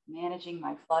work of managing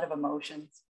my flood of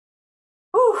emotions.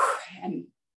 Whew, and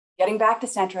getting back to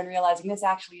center and realizing this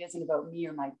actually isn't about me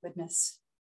or my goodness.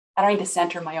 I don't need to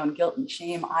center my own guilt and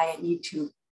shame. I need to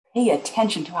pay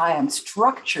attention to how I am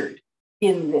structured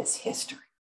in this history,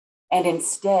 and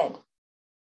instead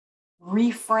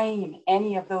reframe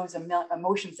any of those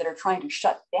emotions that are trying to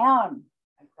shut down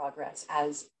my progress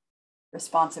as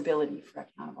responsibility for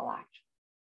accountable action.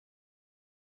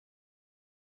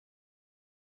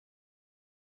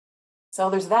 So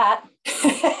there's that.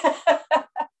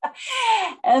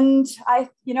 And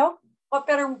what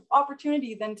better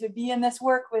opportunity than to be in this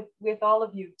work with all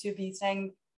of you, to be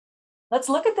saying, let's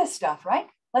look at this stuff, right?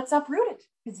 Let's uproot it,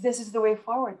 because this is the way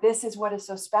forward. This is what is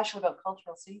so special about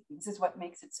cultural safety. This is what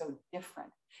makes it so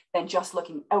different than just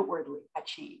looking outwardly at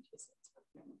change. It's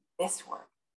doing this work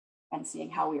and seeing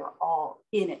how we are all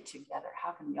in it together.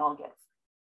 How can we all get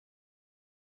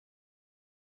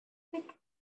free?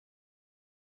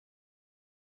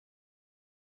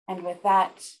 And with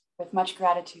that, with much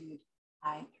gratitude,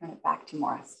 I turn it back to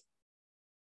Morris.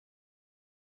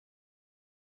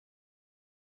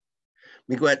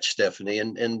 Miigwech, Stephanie,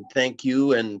 and thank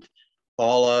you and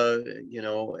Paula,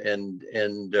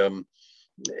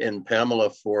 and Pamela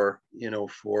for,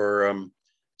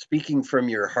 speaking from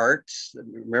your hearts.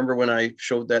 Remember when I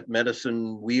showed that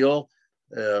medicine wheel?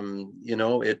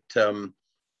 It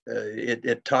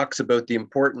talks about the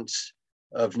importance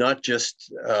of not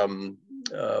just,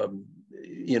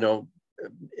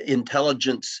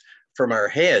 intelligence from our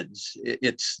heads.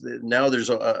 It's now there's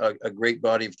a great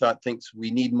body of thought thinks we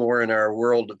need more in our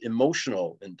world of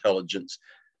emotional intelligence.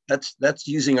 That's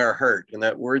using our heart, and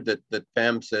that word that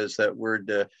Pam says, that word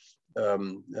de,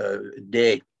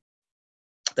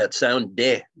 that sound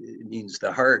de, it means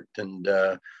the heart, and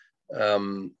the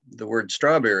word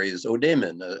strawberry is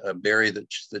odemin, a berry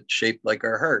that's shaped like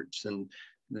our hearts, and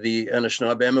the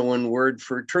Anishinaabemowin word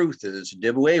for truth is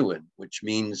dibwewin, which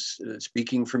means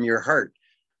speaking from your heart.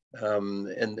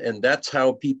 And that's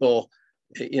how people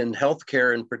in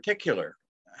healthcare in particular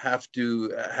have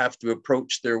to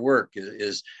approach their work.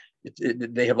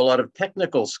 They have a lot of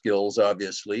technical skills,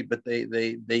 obviously, but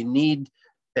they need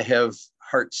to have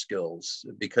heart skills,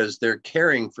 because they're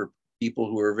caring for people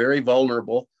who are very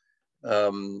vulnerable,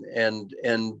 and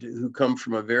who come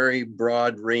from a very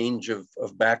broad range of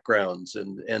backgrounds,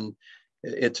 and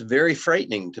it's very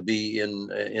frightening to be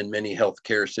in many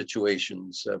healthcare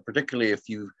situations, particularly if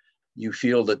you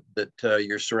feel that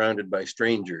you're surrounded by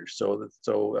strangers. So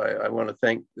I want to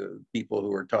thank the people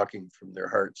who are talking from their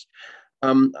hearts.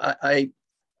 A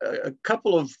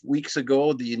couple of weeks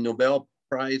ago, the Nobel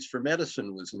Prize for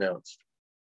Medicine was announced,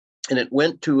 and it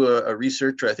went to a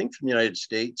researcher, I think from the United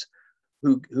States,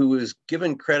 who was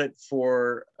given credit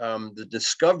for the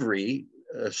discovery,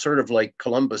 sort of like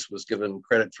Columbus was given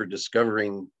credit for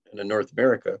discovering North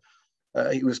America.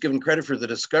 He was given credit for the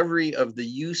discovery of the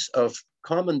use of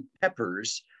common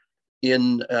peppers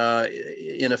in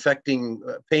affecting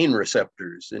pain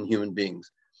receptors in human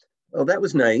beings. Well, that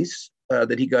was nice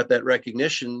that he got that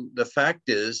recognition. The fact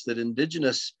is that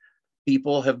Indigenous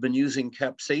people have been using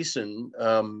capsaicin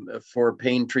for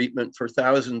pain treatment for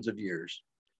thousands of years.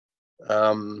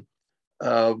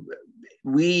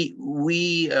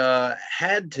 We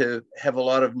had to have a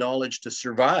lot of knowledge to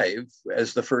survive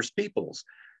as the first peoples.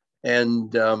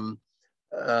 And the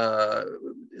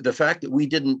fact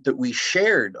that we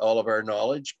shared all of our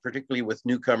knowledge, particularly with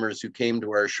newcomers who came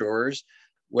to our shores,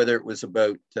 whether it was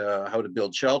about how to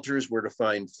build shelters, where to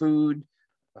find food,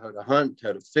 how to hunt,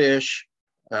 how to fish,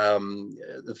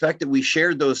 the fact that we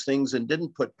shared those things and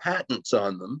didn't put patents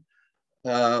on them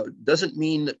doesn't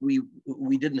mean that we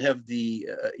didn't have the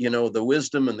the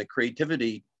wisdom and the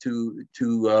creativity to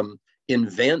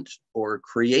invent or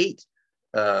create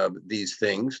these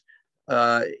things.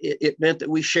 It meant that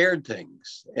we shared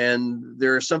things, and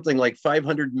there are something like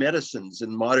 500 medicines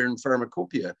in modern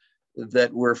pharmacopoeia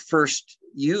that were first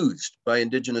used by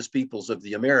Indigenous peoples of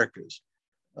the Americas.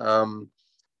 And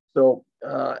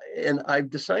I've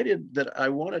decided that I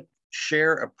want to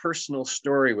share a personal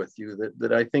story with you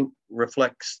that I think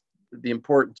reflects the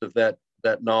importance of that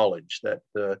knowledge, that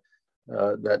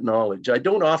knowledge. I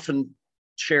don't often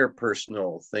share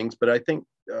personal things, but I think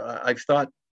I've thought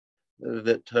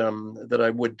that I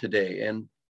would today. And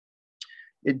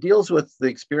it deals with the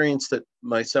experience that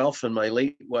myself and my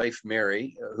late wife,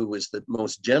 Mary, who was the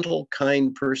most gentle,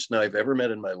 kind person I've ever met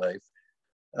in my life.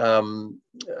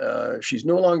 She's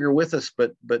no longer with us,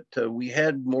 but we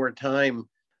had more time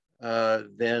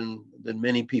than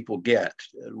many people get.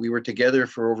 We were together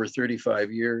for over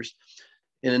 35 years.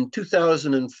 And in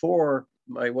 2004,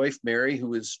 my wife, Mary,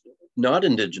 who is not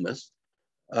Indigenous,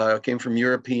 came from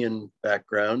European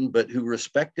background, but who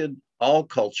respected all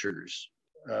cultures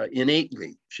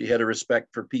innately. She had a respect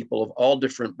for people of all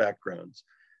different backgrounds.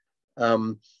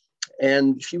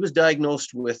 And she was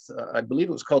diagnosed with, I believe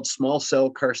it was called small cell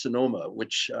carcinoma,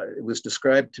 which it was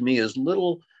described to me as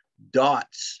little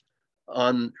dots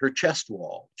on her chest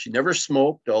wall. She never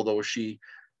smoked, although she,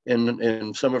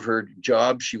 in some of her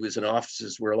jobs, she was in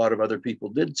offices where a lot of other people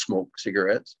did smoke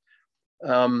cigarettes.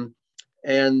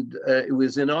 And it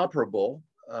was inoperable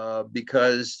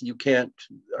because you can't,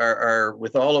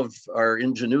 with all of our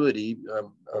ingenuity,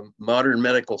 modern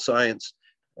medical science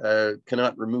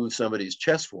cannot remove somebody's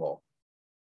chest wall.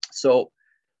 So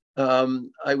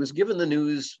I was given the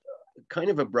news kind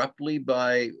of abruptly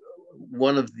by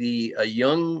a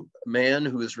young man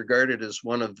who is regarded as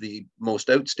one of the most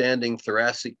outstanding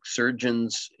thoracic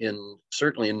surgeons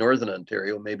certainly in Northern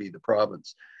Ontario, maybe the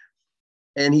province.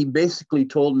 And he basically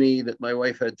told me that my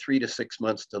wife had 3 to 6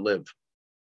 months to live.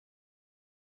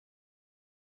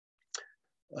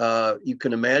 You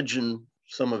can imagine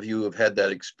some of you have had that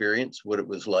experience, what it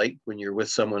was like when you're with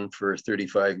someone for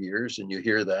 35 years and you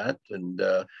hear that, and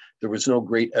there was no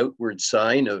great outward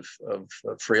sign of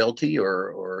frailty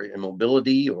or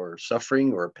immobility or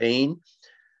suffering or pain.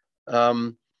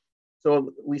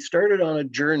 So we started on a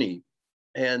journey,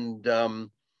 and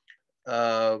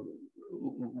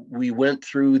we went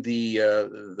through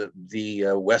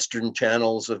the Western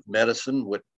channels of medicine,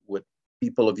 what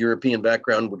people of European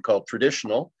background would call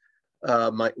traditional.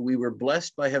 We were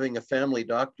blessed by having a family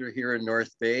doctor here in North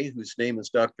Bay, whose name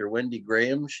is Dr. Wendy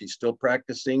Graham. She's still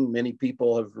practicing. Many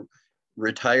people have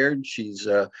retired.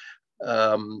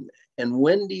 And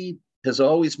Wendy has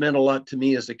always meant a lot to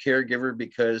me as a caregiver,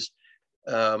 because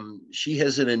she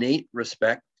has an innate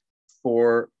respect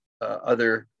for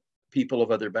other people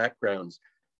of other backgrounds.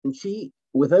 And she,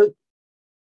 without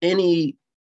any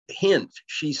hint,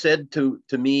 she said to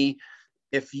me,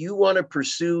 if you want to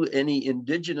pursue any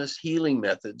Indigenous healing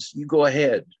methods, you go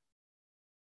ahead.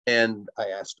 And I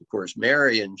asked, of course,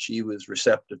 Mary, and she was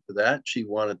receptive to that. She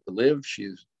wanted to live.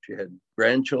 She had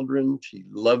grandchildren. She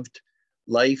loved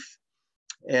life.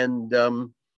 And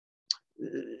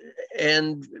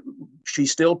she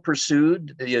still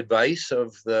pursued the advice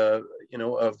of the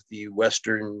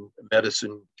Western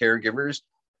medicine caregivers.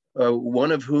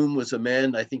 One of whom was a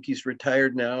man, I think he's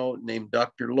retired now, named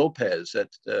Dr. Lopez at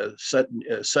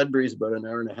Sudbury, is about an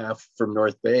hour and a half from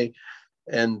North Bay.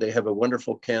 And they have a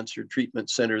wonderful cancer treatment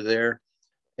center there.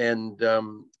 And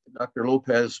Dr.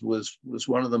 Lopez was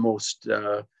one of the most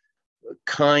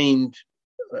kind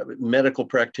medical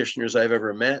practitioners I've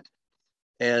ever met.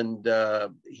 And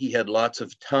he had lots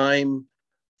of time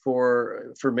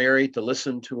for Mary to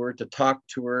listen to her, to talk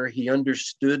to her. He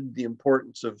understood the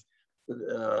importance of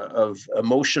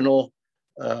emotional,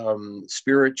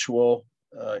 spiritual,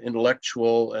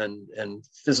 intellectual, and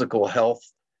physical health.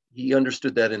 He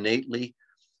understood that innately.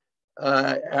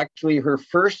 Actually, her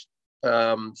first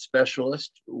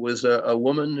specialist was a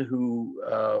woman who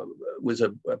was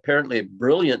apparently a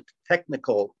brilliant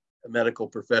technical medical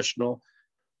professional,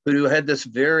 but who had this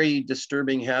very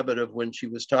disturbing habit of, when she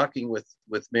was talking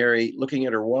with Mary, looking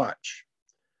at her watch,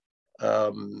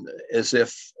 as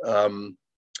if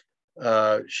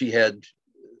she had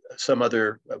some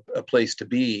other place to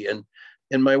be.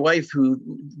 And my wife, who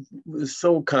was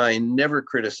so kind, never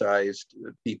criticized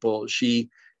people.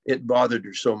 It bothered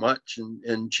her so much,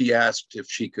 and she asked if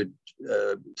she could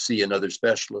see another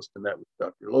specialist, and that was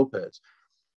Dr. Lopez.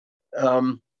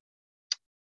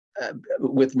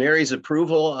 With Mary's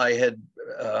approval, I had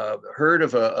heard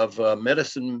of a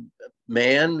medicine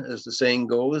man, as the saying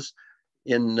goes,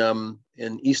 in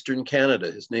Eastern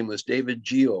Canada. His name was David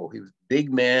Geo. He was a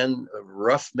big man, a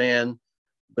rough man,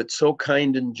 but so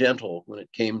kind and gentle when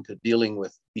it came to dealing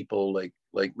with people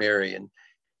like Mary. And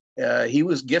he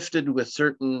was gifted with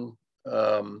certain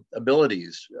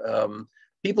abilities.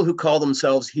 People who call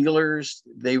themselves healers,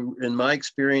 in my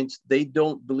experience, they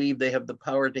don't believe they have the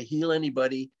power to heal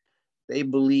anybody. They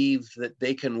believe that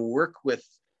they can work with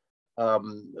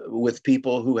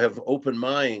people who have open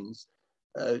minds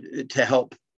to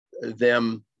help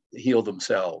them heal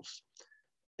themselves.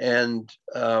 And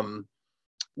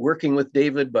working with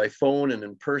David by phone and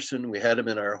in person, we had him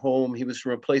in our home. He was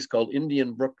from a place called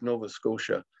Indian Brook, Nova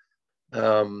Scotia.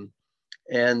 Working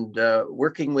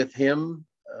with him,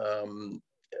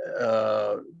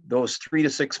 those 3 to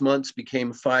 6 months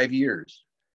became 5 years,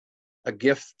 a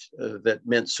gift that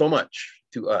meant so much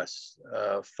to us.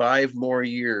 5 more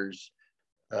years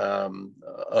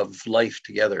of life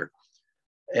together.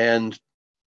 And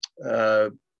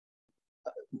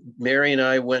Mary and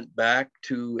I went back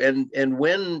to, and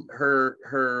when her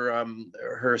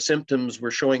symptoms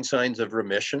were showing signs of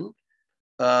remission,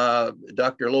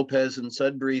 Dr. Lopez in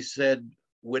Sudbury said,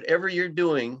 whatever you're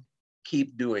doing,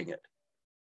 keep doing it.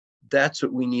 That's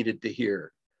what we needed to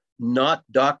hear. Not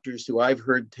doctors who I've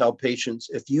heard tell patients,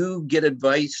 if you get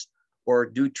advice or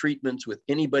do treatments with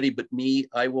anybody but me,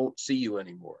 I won't see you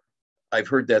anymore. I've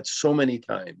heard that so many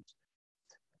times.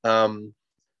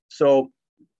 So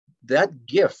that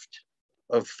gift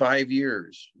of 5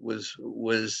 years was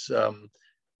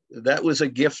a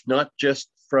gift not just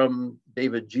from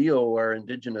David Geo, our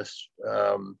Indigenous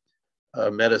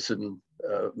medicine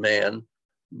man,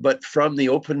 but from the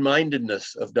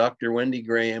open-mindedness of Dr. Wendy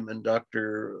Graham and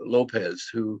Dr. Lopez,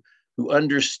 who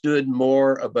understood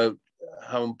more about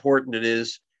how important it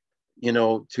is,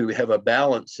 to have a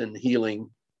balance in healing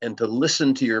and to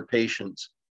listen to your patients,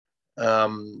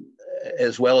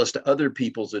 as well as to other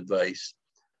people's advice.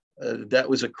 That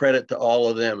was a credit to all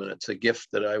of them, and it's a gift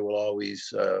that I will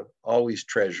always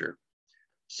treasure.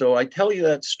 So I tell you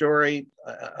that story.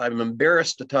 I'm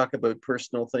embarrassed to talk about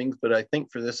personal things, but I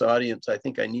think for this audience, I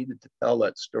think I needed to tell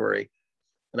that story.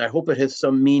 And I hope it has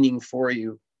some meaning for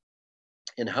you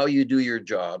in how you do your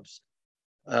jobs,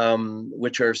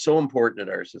 which are so important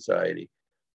in our society.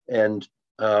 And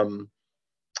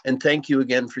thank you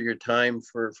again for your time,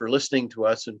 for listening to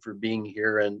us and for being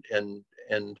here. And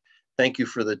thank you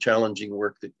for the challenging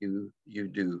work that you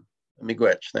do.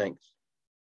 Miigwech, thanks.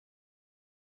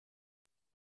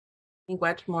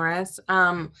 Miigwech, Morris.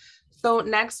 So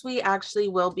next we actually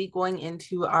will be going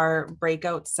into our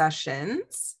breakout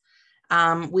sessions.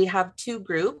 We have two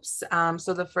groups.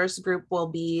 So the first group will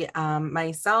be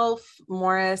myself,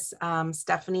 Morris,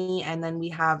 Stephanie, and then we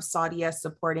have Sadia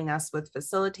supporting us with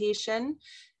facilitation.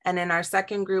 And in our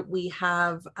second group, we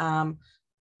have,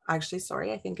 actually,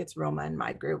 sorry, I think it's Roma in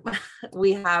my group.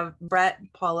 We have Brett,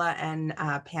 Paula, and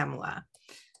Pamela.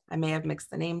 I may have mixed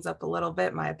the names up a little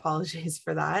bit. My apologies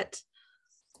for that.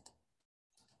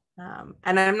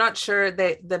 And I'm not sure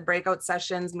that the breakout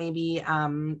sessions, maybe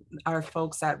our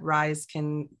folks at RISE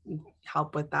can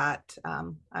help with that.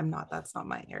 That's not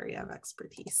my area of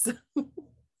expertise.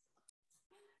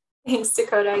 Thanks,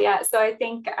 Dakota. Yeah, so I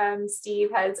think Steve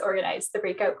has organized the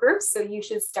breakout groups. So you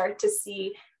should start to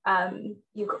see an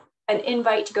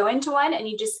invite to go into one, and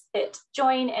you just hit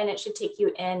join and it should take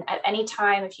you in at any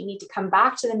time. If you need to come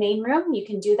back to the main room, you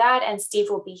can do that, and Steve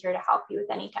will be here to help you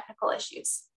with any technical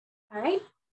issues. All right.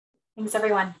 Thanks,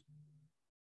 everyone.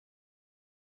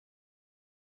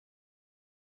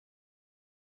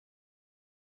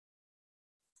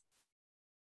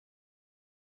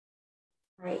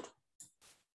 All right.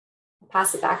 I'll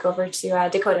pass it back over to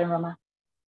Dakota and Roma.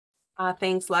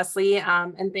 Thanks, Leslie.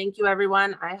 And thank you,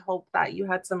 everyone. I hope that you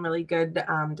had some really good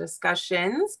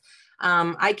discussions.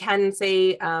 I can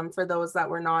say for those that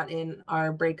were not in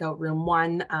our breakout room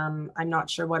one, I'm not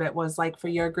sure what it was like for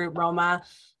your group, Roma,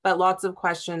 but lots of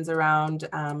questions around,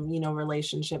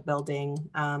 relationship building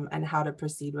and how to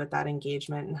proceed with that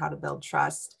engagement and how to build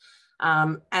trust.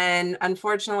 And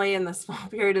unfortunately, in the small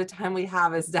period of time we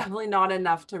have, is definitely not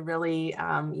enough to really,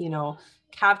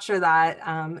 capture that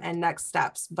and next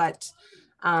steps. But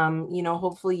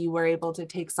hopefully you were able to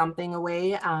take something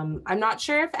away. I'm not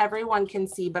sure if everyone can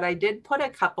see, but I did put a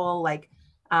couple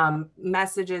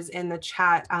messages in the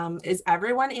chat. Is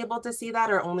everyone able to see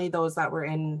that, or only those that were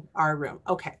in our room?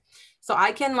 Okay, so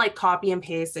I can copy and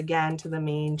paste again to the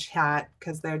main chat,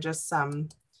 because they're just some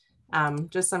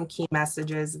key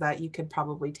messages that you could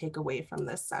probably take away from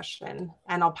this session.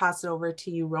 And I'll pass it over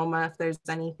to you, Roma, if there's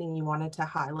anything you wanted to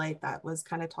highlight that was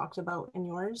kind of talked about in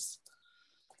yours.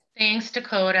 Thanks,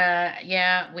 Dakota.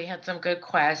 Yeah, we had some good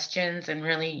questions, and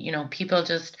really, people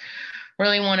just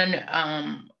really want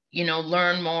to,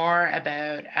 learn more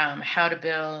about how to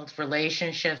build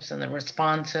relationships, and the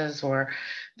responses were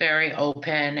very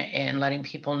open and letting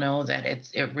people know that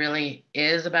it really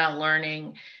is about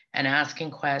learning and asking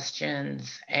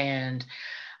questions. And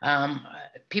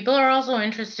people are also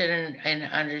interested in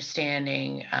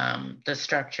understanding the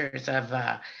structures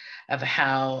of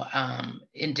how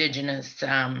Indigenous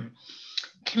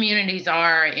communities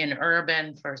are in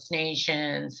urban First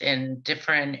Nations, in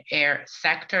different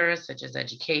sectors such as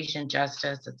education,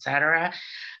 justice, etc.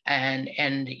 And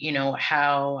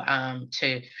how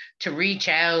to reach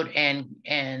out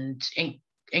and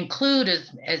include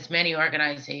as many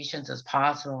organizations as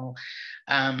possible,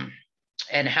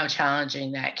 and how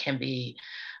challenging that can be.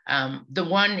 The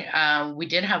one, we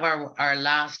did have our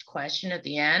last question at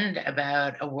the end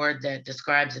about a word that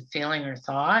describes a feeling or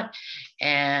thought.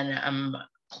 And I'm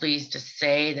pleased to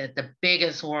say that the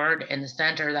biggest word in the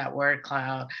center of that word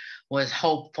cloud was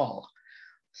hopeful.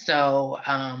 So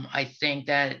I think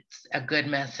that's a good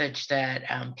message, that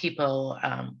people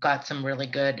got some really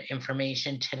good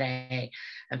information today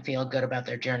and feel good about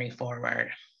their journey forward.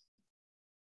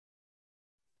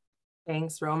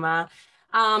 Thanks, Roma.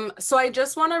 So I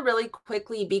just want to really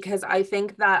quickly, because I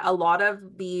think that a lot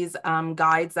of these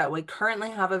guides that we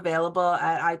currently have available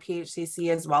at IPHCC,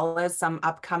 as well as some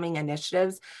upcoming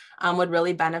initiatives, would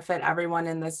really benefit everyone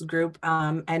in this group,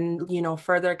 and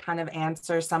further kind of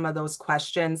answer some of those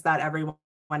questions that everyone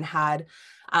had,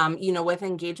 with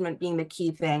engagement being the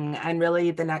key thing. And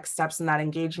really the next steps in that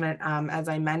engagement, as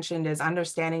I mentioned, is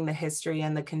understanding the history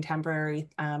and the contemporary,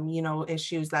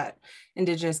 issues that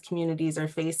Indigenous communities are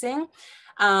facing.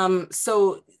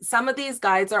 So some of these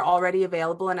guides are already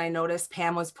available, and I noticed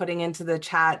Pam was putting into the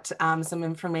chat some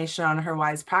information on her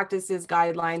WISE practices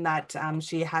guideline that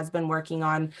she has been working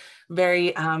on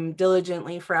very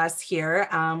diligently for us here,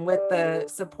 with the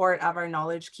support of our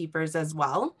knowledge keepers as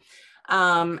well.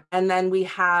 And then we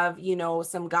have, you know,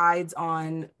 some guides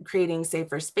on creating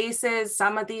safer spaces.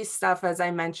 Some of these stuff, as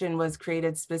I mentioned, was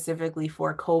created specifically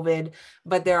for COVID,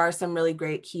 but there are some really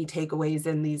great key takeaways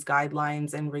in these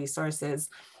guidelines and resources.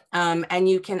 And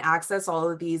you can access all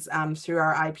of these through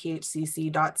our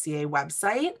iphcc.ca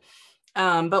website.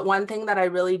 But one thing that I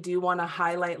really do want to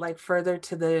highlight, like further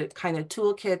to the kind of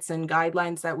toolkits and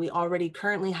guidelines that we already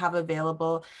currently have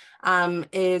available,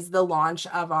 is the launch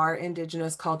of our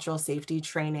Indigenous cultural safety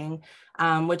training,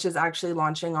 which is actually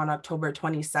launching on October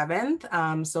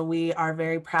 27th. So we are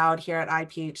very proud here at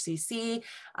IPHCC.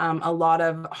 A lot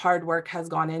of hard work has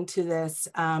gone into this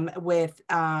with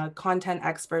content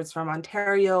experts from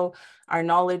Ontario, our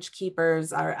knowledge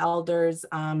keepers, our elders,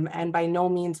 and by no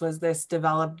means was this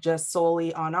developed just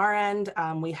solely on our end.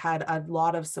 We had a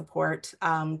lot of support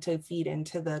to feed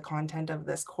into the content of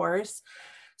this course.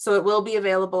 So it will be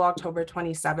available October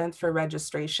 27th for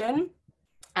registration.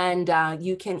 And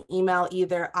you can email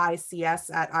either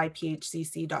ics@iphcc.ca,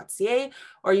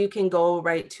 or you can go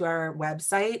right to our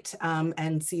website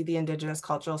and see the Indigenous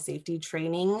Cultural Safety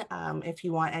Training if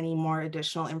you want any more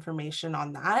additional information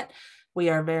on that. We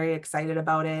are very excited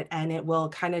about it, and it will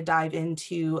kind of dive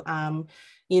into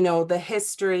you know, the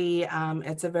history.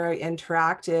 It's a very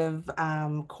interactive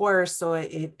course, so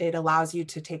it allows you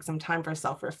to take some time for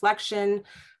self-reflection,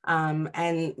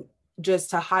 and just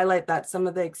to highlight that some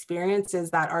of the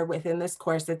experiences that are within this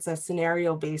course, it's a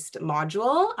scenario-based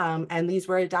module, and these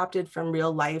were adapted from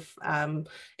real life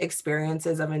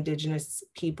experiences of Indigenous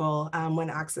people when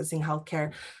accessing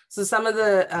healthcare. So some of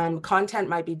the content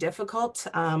might be difficult,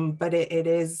 but it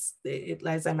is,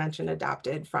 as I mentioned,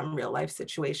 adapted from real life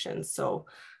situations. So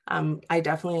I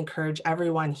definitely encourage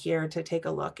everyone here to take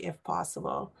a look if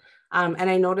possible. And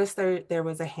I noticed there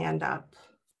was a hand up.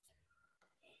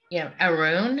 Yeah,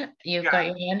 Arun, you've got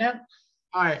your hand up.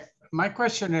 Hi, my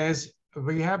question is,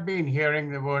 we have been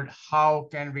hearing the word, how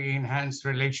can we enhance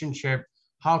relationship?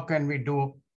 How can we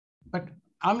do, but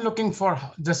I'm looking for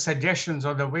the suggestions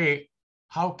or the way,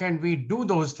 how can we do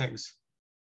those things?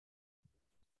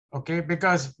 Okay,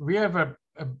 because we have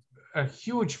a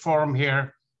huge forum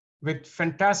here with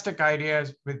fantastic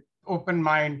ideas, with open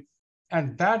mind,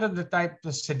 and that are the type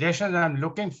of suggestions I'm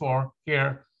looking for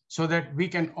here so that we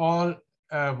can all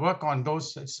work on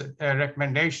those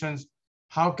recommendations.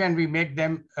 How can we make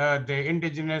them, the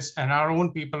Indigenous and our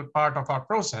own people, part of our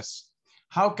process?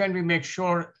 How can we make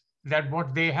sure that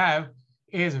what they have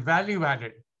is value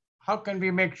added? How can we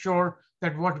make sure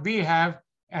that what we have,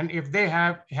 and if they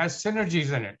have, has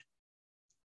synergies in it?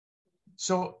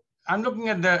 So I'm looking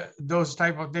at those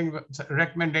type of things,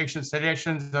 recommendations,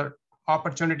 suggestions, or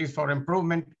opportunities for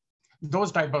improvement,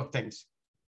 those type of things.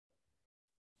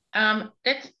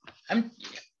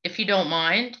 If you don't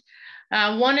mind,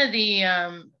 one of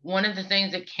the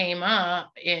things that came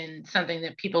up in something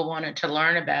that people wanted to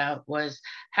learn about was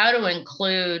how to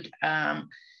include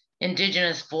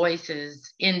Indigenous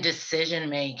voices in decision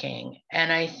making,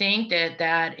 and I think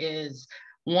that is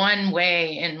one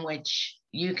way in which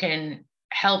you can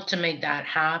help to make that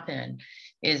happen.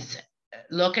 Is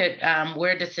look at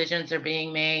where decisions are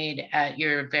being made at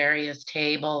your various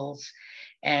tables.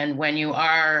 And when you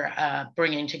are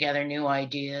bringing together new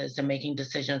ideas and making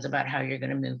decisions about how you're going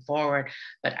to move forward,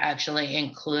 but actually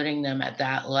including them at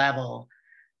that level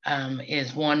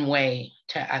is one way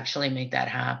to actually make that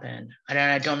happen.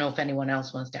 I don't know if anyone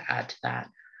else wants to add to that.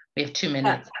 We have 2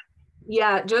 minutes.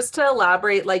 Yeah, just to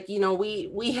elaborate, like, you know,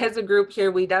 we as a group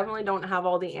here, we definitely don't have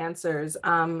all the answers.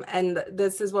 And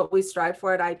this is what we strive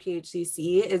for at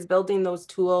IPHCC, is building those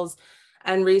tools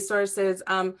and resources.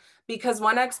 Because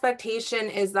one expectation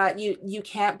is that you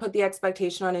can't put the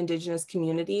expectation on Indigenous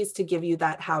communities to give you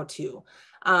that how-to.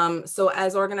 So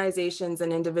as organizations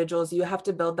and individuals, you have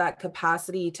to build that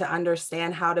capacity to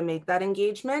understand how to make that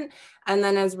engagement. And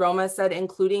then, as Roma said,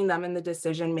 including them in the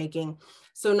decision-making.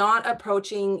 So not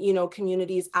approaching, you know,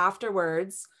 communities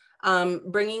afterwards,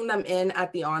 bringing them in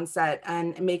at the onset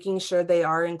and making sure they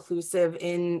are inclusive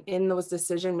in those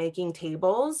decision-making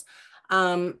tables.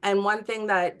 And one thing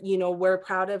that, you know, we're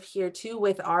proud of here too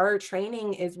with our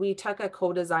training is we took a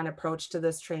co-design approach to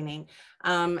this training,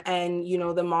 and, you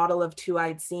know, the model of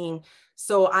two-eyed seeing.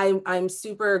 So I'm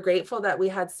super grateful that we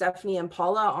had Stephanie and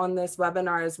Paula on this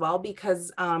webinar as well,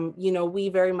 because, you know, we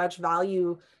very much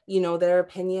value, you know, their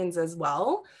opinions as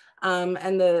well.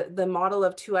 And the model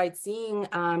of two-eyed seeing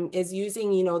is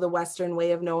using, you know, the Western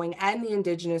way of knowing and the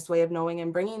Indigenous way of knowing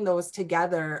and bringing those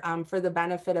together for the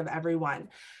benefit of everyone.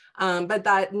 But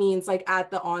that means like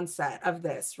at the onset of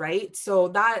this, right? So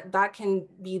that can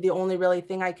be the only really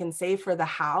thing I can say for the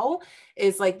how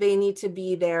is like they need to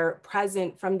be there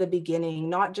present from the beginning,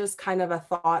 not just kind of a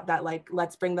thought that like,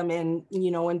 let's bring them in,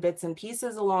 you know, in bits and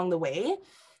pieces along the way.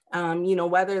 You know,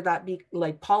 whether that be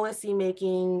like policy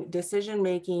making, decision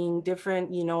making,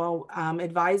 different, you know,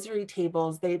 advisory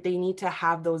tables, they need to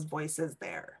have those voices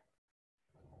there.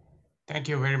 Thank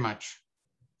you very much.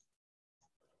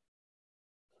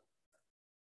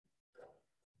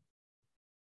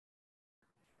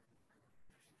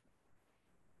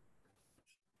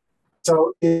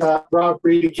 So, Rob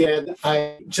Reed again.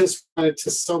 I just wanted to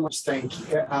so much thank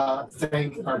our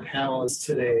panelists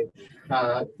today,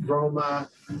 Roma,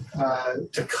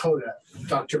 Dakota,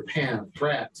 Dr. Pam,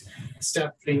 Brett,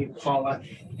 Stephanie, Paula,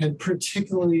 and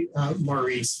particularly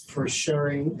Maurice for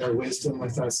sharing their wisdom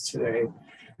with us today.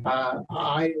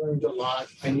 I learned a lot.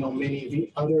 I know many of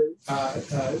the other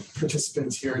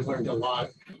participants here learned a lot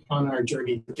on our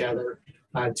journey together.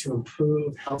 To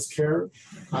improve healthcare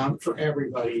for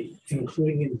everybody,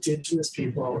 including Indigenous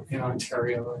people in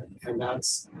Ontario, and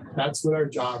that's what our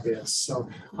job is. So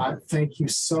thank you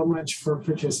so much for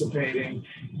participating,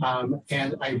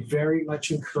 and I very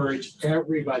much encourage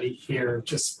everybody here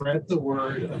to spread the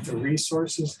word of the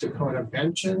resources Dakota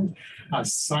mentioned.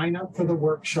 Sign up for the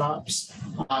workshops.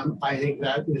 I think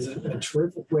that is a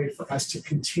terrific way for us to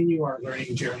continue our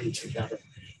learning journey together.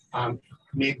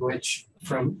 Miigwech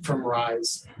from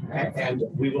RISE, and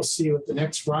we will see you at the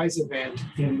next RISE event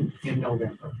in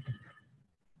November.